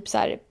här. Och typ så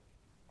här,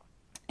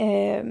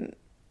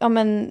 ja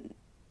men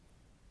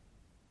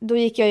då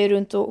gick jag ju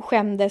runt och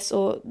skämdes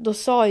och då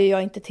sa ju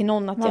jag inte till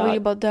någon att man vill ju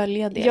bara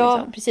dölja det. Ja,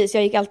 liksom. Precis.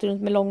 Jag gick alltid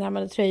runt med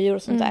långärmade tröjor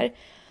och sånt där.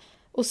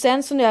 Och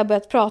sen så när jag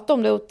börjat prata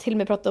om det och till och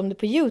med prata om det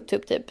på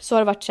YouTube typ, så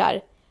har det varit så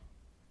här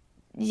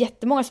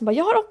jättemånga som bara,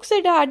 jag har också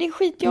det där, det är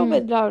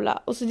skitjobbigt, bla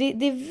bla. Och så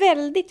det är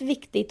väldigt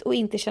viktigt att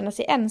inte känna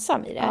sig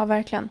ensam i det. Ja,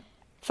 verkligen.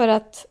 För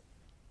att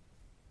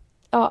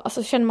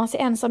alltså känner man sig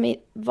ensam i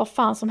vad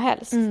fan som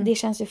helst, det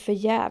känns ju för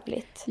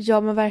jävligt.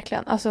 Ja, men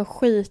verkligen. Alltså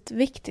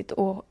skitviktigt.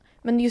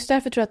 Men just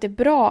därför tror jag att det är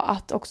bra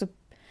att också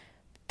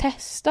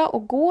testa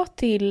och gå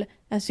till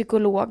en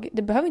psykolog.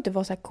 Det behöver inte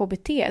vara så här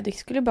KBT. Det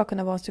skulle bara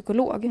kunna vara en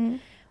psykolog.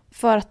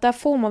 För att där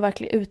får man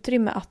verkligen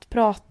utrymme att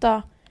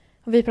prata.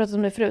 Och vi pratade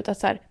om det förut. Att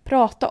så här,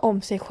 prata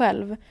om sig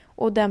själv.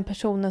 Och den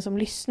personen som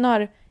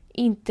lyssnar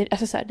inte,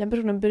 alltså så här, den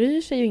personen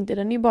bryr sig ju inte.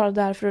 Den är ju bara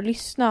där för att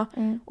lyssna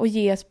och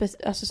ge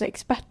alltså så här,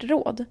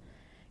 expertråd.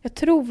 Jag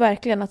tror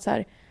verkligen att så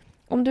här,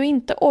 om du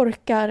inte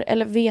orkar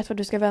eller vet vad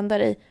du ska vända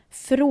dig,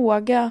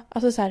 fråga,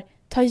 alltså så här,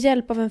 ta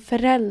hjälp av en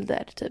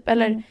förälder typ,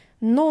 eller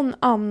någon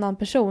annan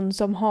person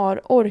som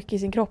har ork i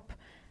sin kropp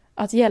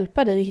att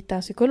hjälpa dig att hitta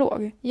en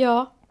psykolog.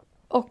 Ja,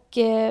 och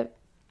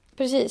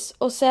precis.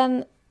 Och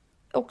sen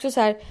också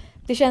så här,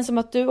 det känns som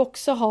att du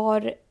också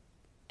har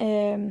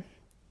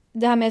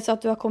det här med så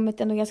att du har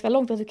kommit ändå ganska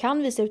långt, att du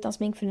kan visa utan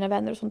smink för dina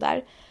vänner och sånt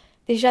där.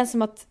 Det känns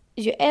som att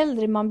ju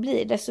äldre man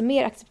blir, desto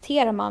mer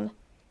accepterar man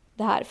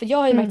det här. För jag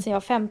har ju märkt sen jag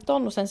var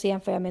 15 och sen så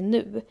jämför jag med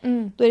nu.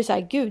 Då är det så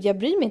här, gud, jag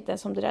bryr mig inte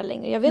ens om det där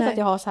längre. Jag vet att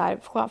jag har så här,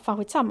 fan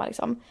skitsamma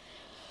liksom.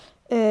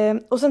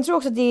 Och sen tror jag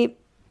också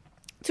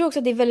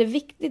att det är väldigt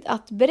viktigt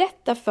att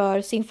berätta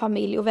för sin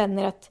familj och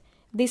vänner att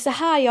det är så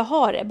här jag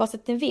har det. Bara så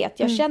att ni vet.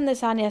 Jag känner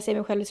så här när jag ser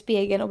mig själv i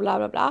spegeln och bla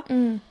bla bla.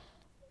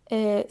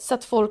 Så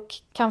att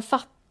folk kan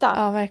fatta.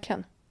 Ja,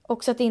 verkligen.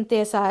 Och så att det inte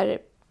är så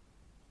här.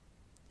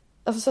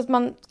 Alltså så att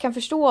man kan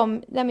förstå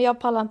om, nej men jag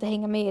pallar inte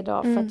hänga med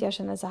idag för att jag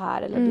känner så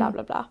här eller bla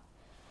bla bla.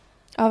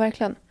 Ja,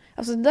 verkligen.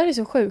 Alltså det där är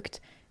så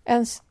sjukt.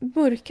 Ens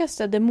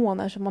mörkaste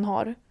demoner som man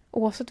har,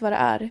 oavsett vad det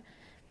är.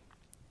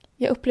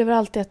 Jag upplever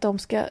alltid att de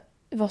ska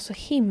vara så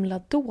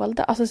himla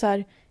dolda. Alltså så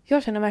här,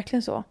 jag känner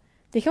verkligen så.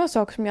 Det kan vara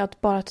saker som jag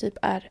bara typ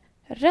är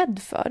rädd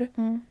för.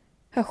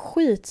 Jag har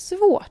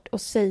skitsvårt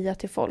att säga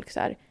till folk så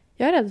här,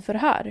 jag är rädd för det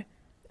här.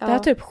 Det här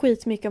tar upp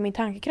skitmycket av min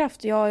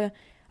tankekraft.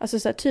 Alltså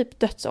så här, typ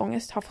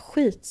dödsångest, har haft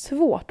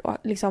skitsvårt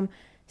att liksom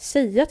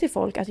säga till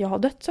folk att jag har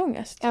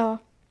dödsångest. Ja,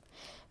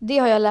 det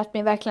har jag lärt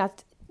mig verkligen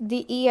att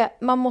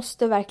man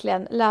måste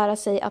verkligen lära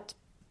sig att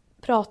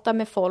prata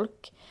med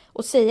folk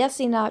och säga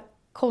sina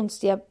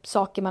konstiga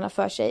saker man har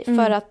för sig.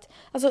 För att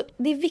alltså,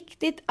 det är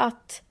viktigt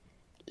att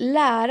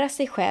lära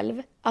sig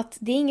själv att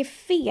det är inget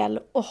fel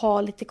att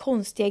ha lite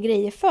konstiga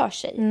grejer för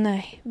sig.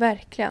 Nej,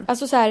 verkligen.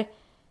 Alltså så här,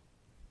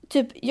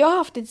 typ, jag har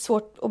haft lite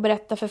svårt att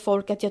berätta för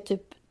folk att jag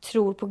typ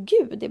tror på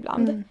Gud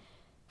ibland.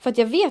 För att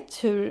jag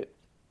vet hur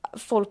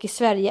folk i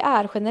Sverige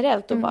är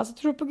generellt. Och bara, alltså,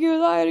 tror på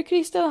Gud, är du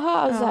kristen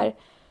här? Ja. Så här.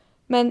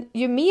 Men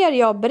ju mer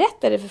jag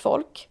berättar det för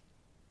folk,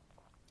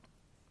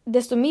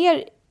 desto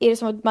mer är det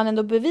som att man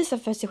ändå bevisar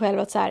för sig själv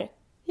att så här,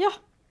 ja,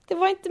 det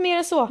var inte mer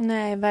än så.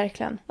 Nej,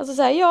 verkligen. Alltså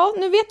så här, ja,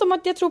 nu vet de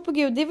att jag tror på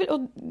Gud. Det är väl, och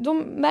de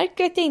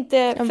märker att jag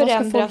inte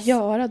förändras. Vad ska folk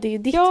göra? Det är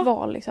ditt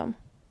val liksom.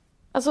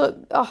 Alltså,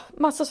 ja,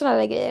 massa sådana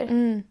där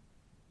grejer.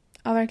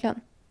 Ja,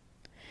 verkligen.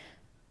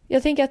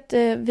 Jag tänker att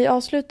vi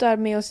avslutar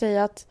med att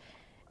säga att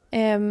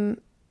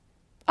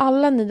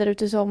alla ni där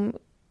ute som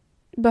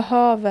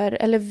behöver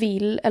eller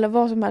vill eller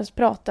vad som helst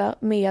prata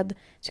med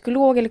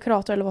psykolog eller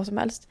kurator eller vad som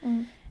helst.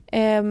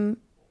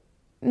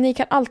 Ni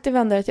kan alltid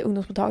vända er till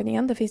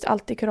ungdomsmottagningen. Det finns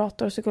alltid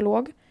kurator och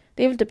psykolog.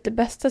 Det är väl typ det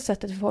bästa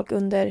sättet för folk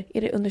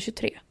under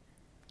 23.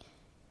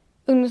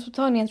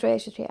 Ungdomsmottagningen tror jag är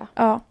 23.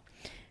 Ja.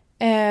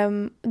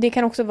 Det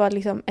kan också vara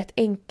liksom ett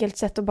enkelt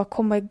sätt att bara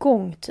komma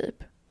igång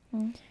typ.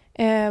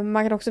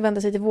 Man kan också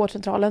vända sig till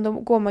vårdcentralen. Då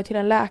går man till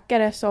en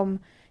läkare som...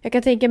 Jag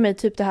kan tänka mig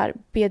typ det här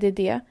BDD.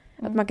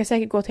 Att man kan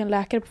säkert gå till en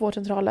läkare på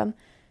vårdcentralen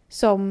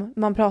som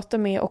man pratar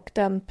med och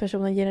den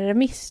personen ger en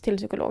remiss till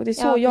psykolog. Det är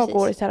så jag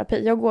går i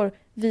terapi. Jag går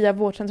via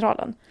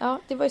vårdcentralen. Ja,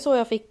 det var ju så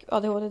jag fick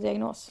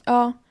ADHD-diagnos.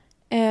 Ja.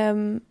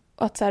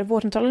 Att så här,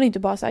 vårdcentralen är inte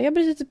bara så här, jag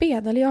bryter ett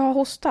ben eller jag har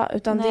hosta.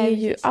 Utan det är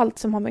ju allt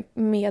som har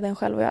med en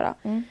själv att göra.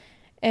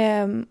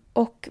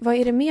 Och vad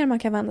är det mer man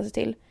kan vända sig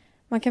till?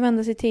 Man kan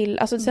vända sig till...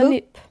 Alltså, sen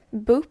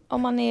BUP.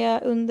 Om man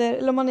är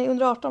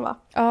under 18, va?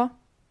 Ja.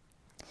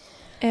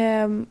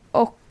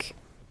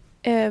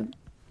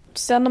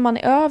 Sen om man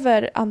är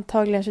över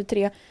antagligen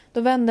 23,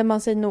 då vänder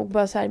man sig nog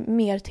bara så här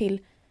mer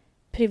till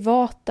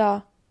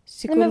privata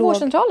psykolog. Nej, men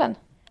vårdcentralen?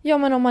 Ja,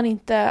 men om man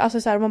inte,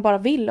 alltså så här, om man bara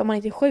vill, om man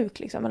inte är sjuk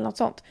liksom eller något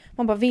sånt.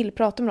 Man bara vill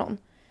prata med någon.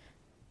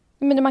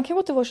 Men man kan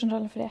gå till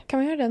vårdcentralen för det. Kan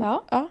man göra det?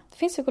 Ja. Det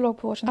finns psykolog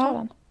på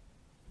vårdcentralen.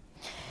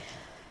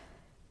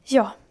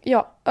 Ja,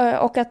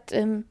 och att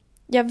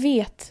jag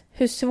vet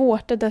hur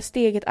svårt det där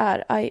steget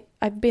är.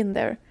 I've been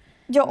there.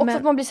 Ja, och för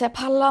att man blir så här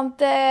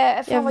pallante.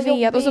 Jag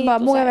vet, och så bara,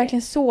 mår jag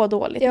verkligen så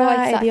dåligt? Ja,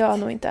 nej, exakt. det gör jag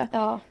nog inte.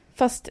 Ja.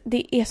 Fast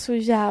det är så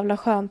jävla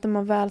skönt när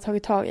man väl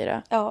tagit tag i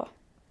det. Ja.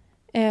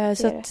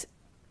 Så att,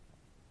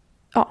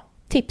 ja,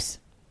 tips.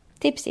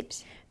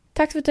 Tips.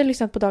 Tack för att du har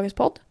lyssnat på dagens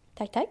podd.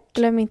 Tack.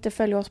 Glöm inte att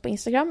följa oss på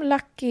Instagram,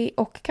 Lucky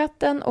och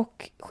katten,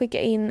 och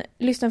skicka in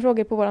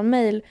lyssnarfrågor på våran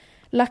mejl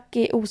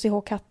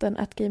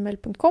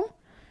luckyochkatten@gmail.com.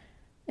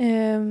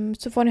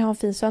 Så får ni ha en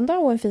fin söndag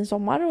och en fin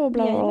sommar och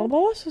bla bla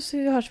bla, så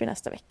hörs vi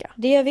nästa vecka.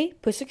 Det gör vi.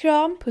 Puss och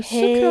kram. Puss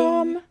och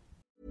kram.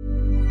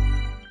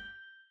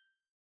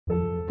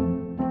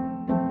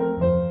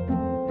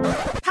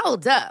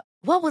 Hold up.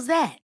 What was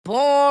that?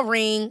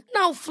 Boring.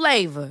 No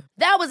flavor.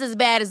 That was as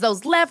bad as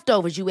those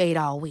leftovers you ate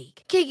all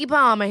week. Keke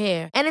Palmer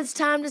here, and it's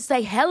time to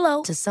say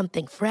hello to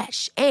something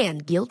fresh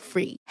and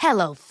guilt-free.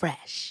 Hello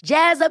Fresh.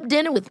 Jazz up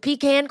dinner with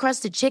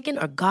pecan-crusted chicken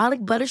or garlic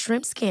butter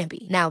shrimp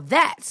scampi. Now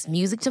that's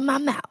music to my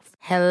mouth.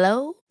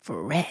 Hello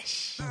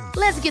Fresh.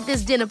 Let's get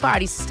this dinner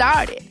party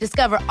started.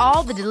 Discover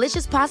all the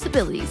delicious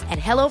possibilities at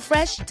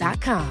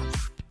hellofresh.com.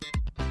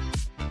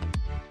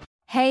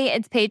 Hey,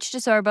 it's Paige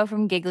DeSorbo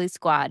from Giggly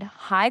Squad.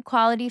 High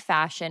quality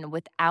fashion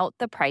without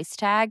the price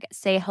tag.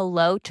 Say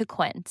hello to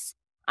Quince.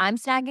 I'm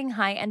snagging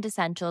high-end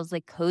essentials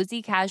like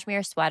cozy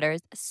cashmere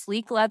sweaters,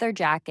 sleek leather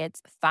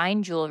jackets,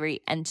 fine jewelry,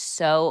 and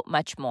so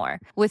much more.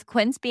 With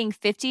Quince being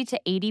 50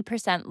 to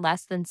 80%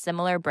 less than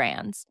similar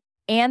brands.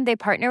 And they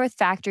partner with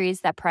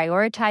factories that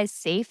prioritize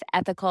safe,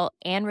 ethical,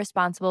 and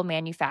responsible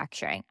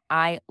manufacturing.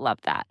 I love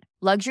that.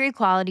 Luxury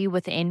quality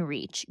within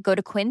reach. Go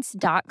to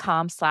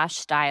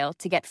quince.com/style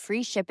to get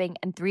free shipping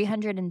and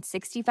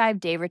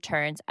 365-day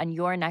returns on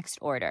your next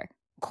order.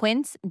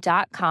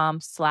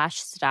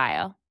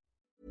 Quince.com/style.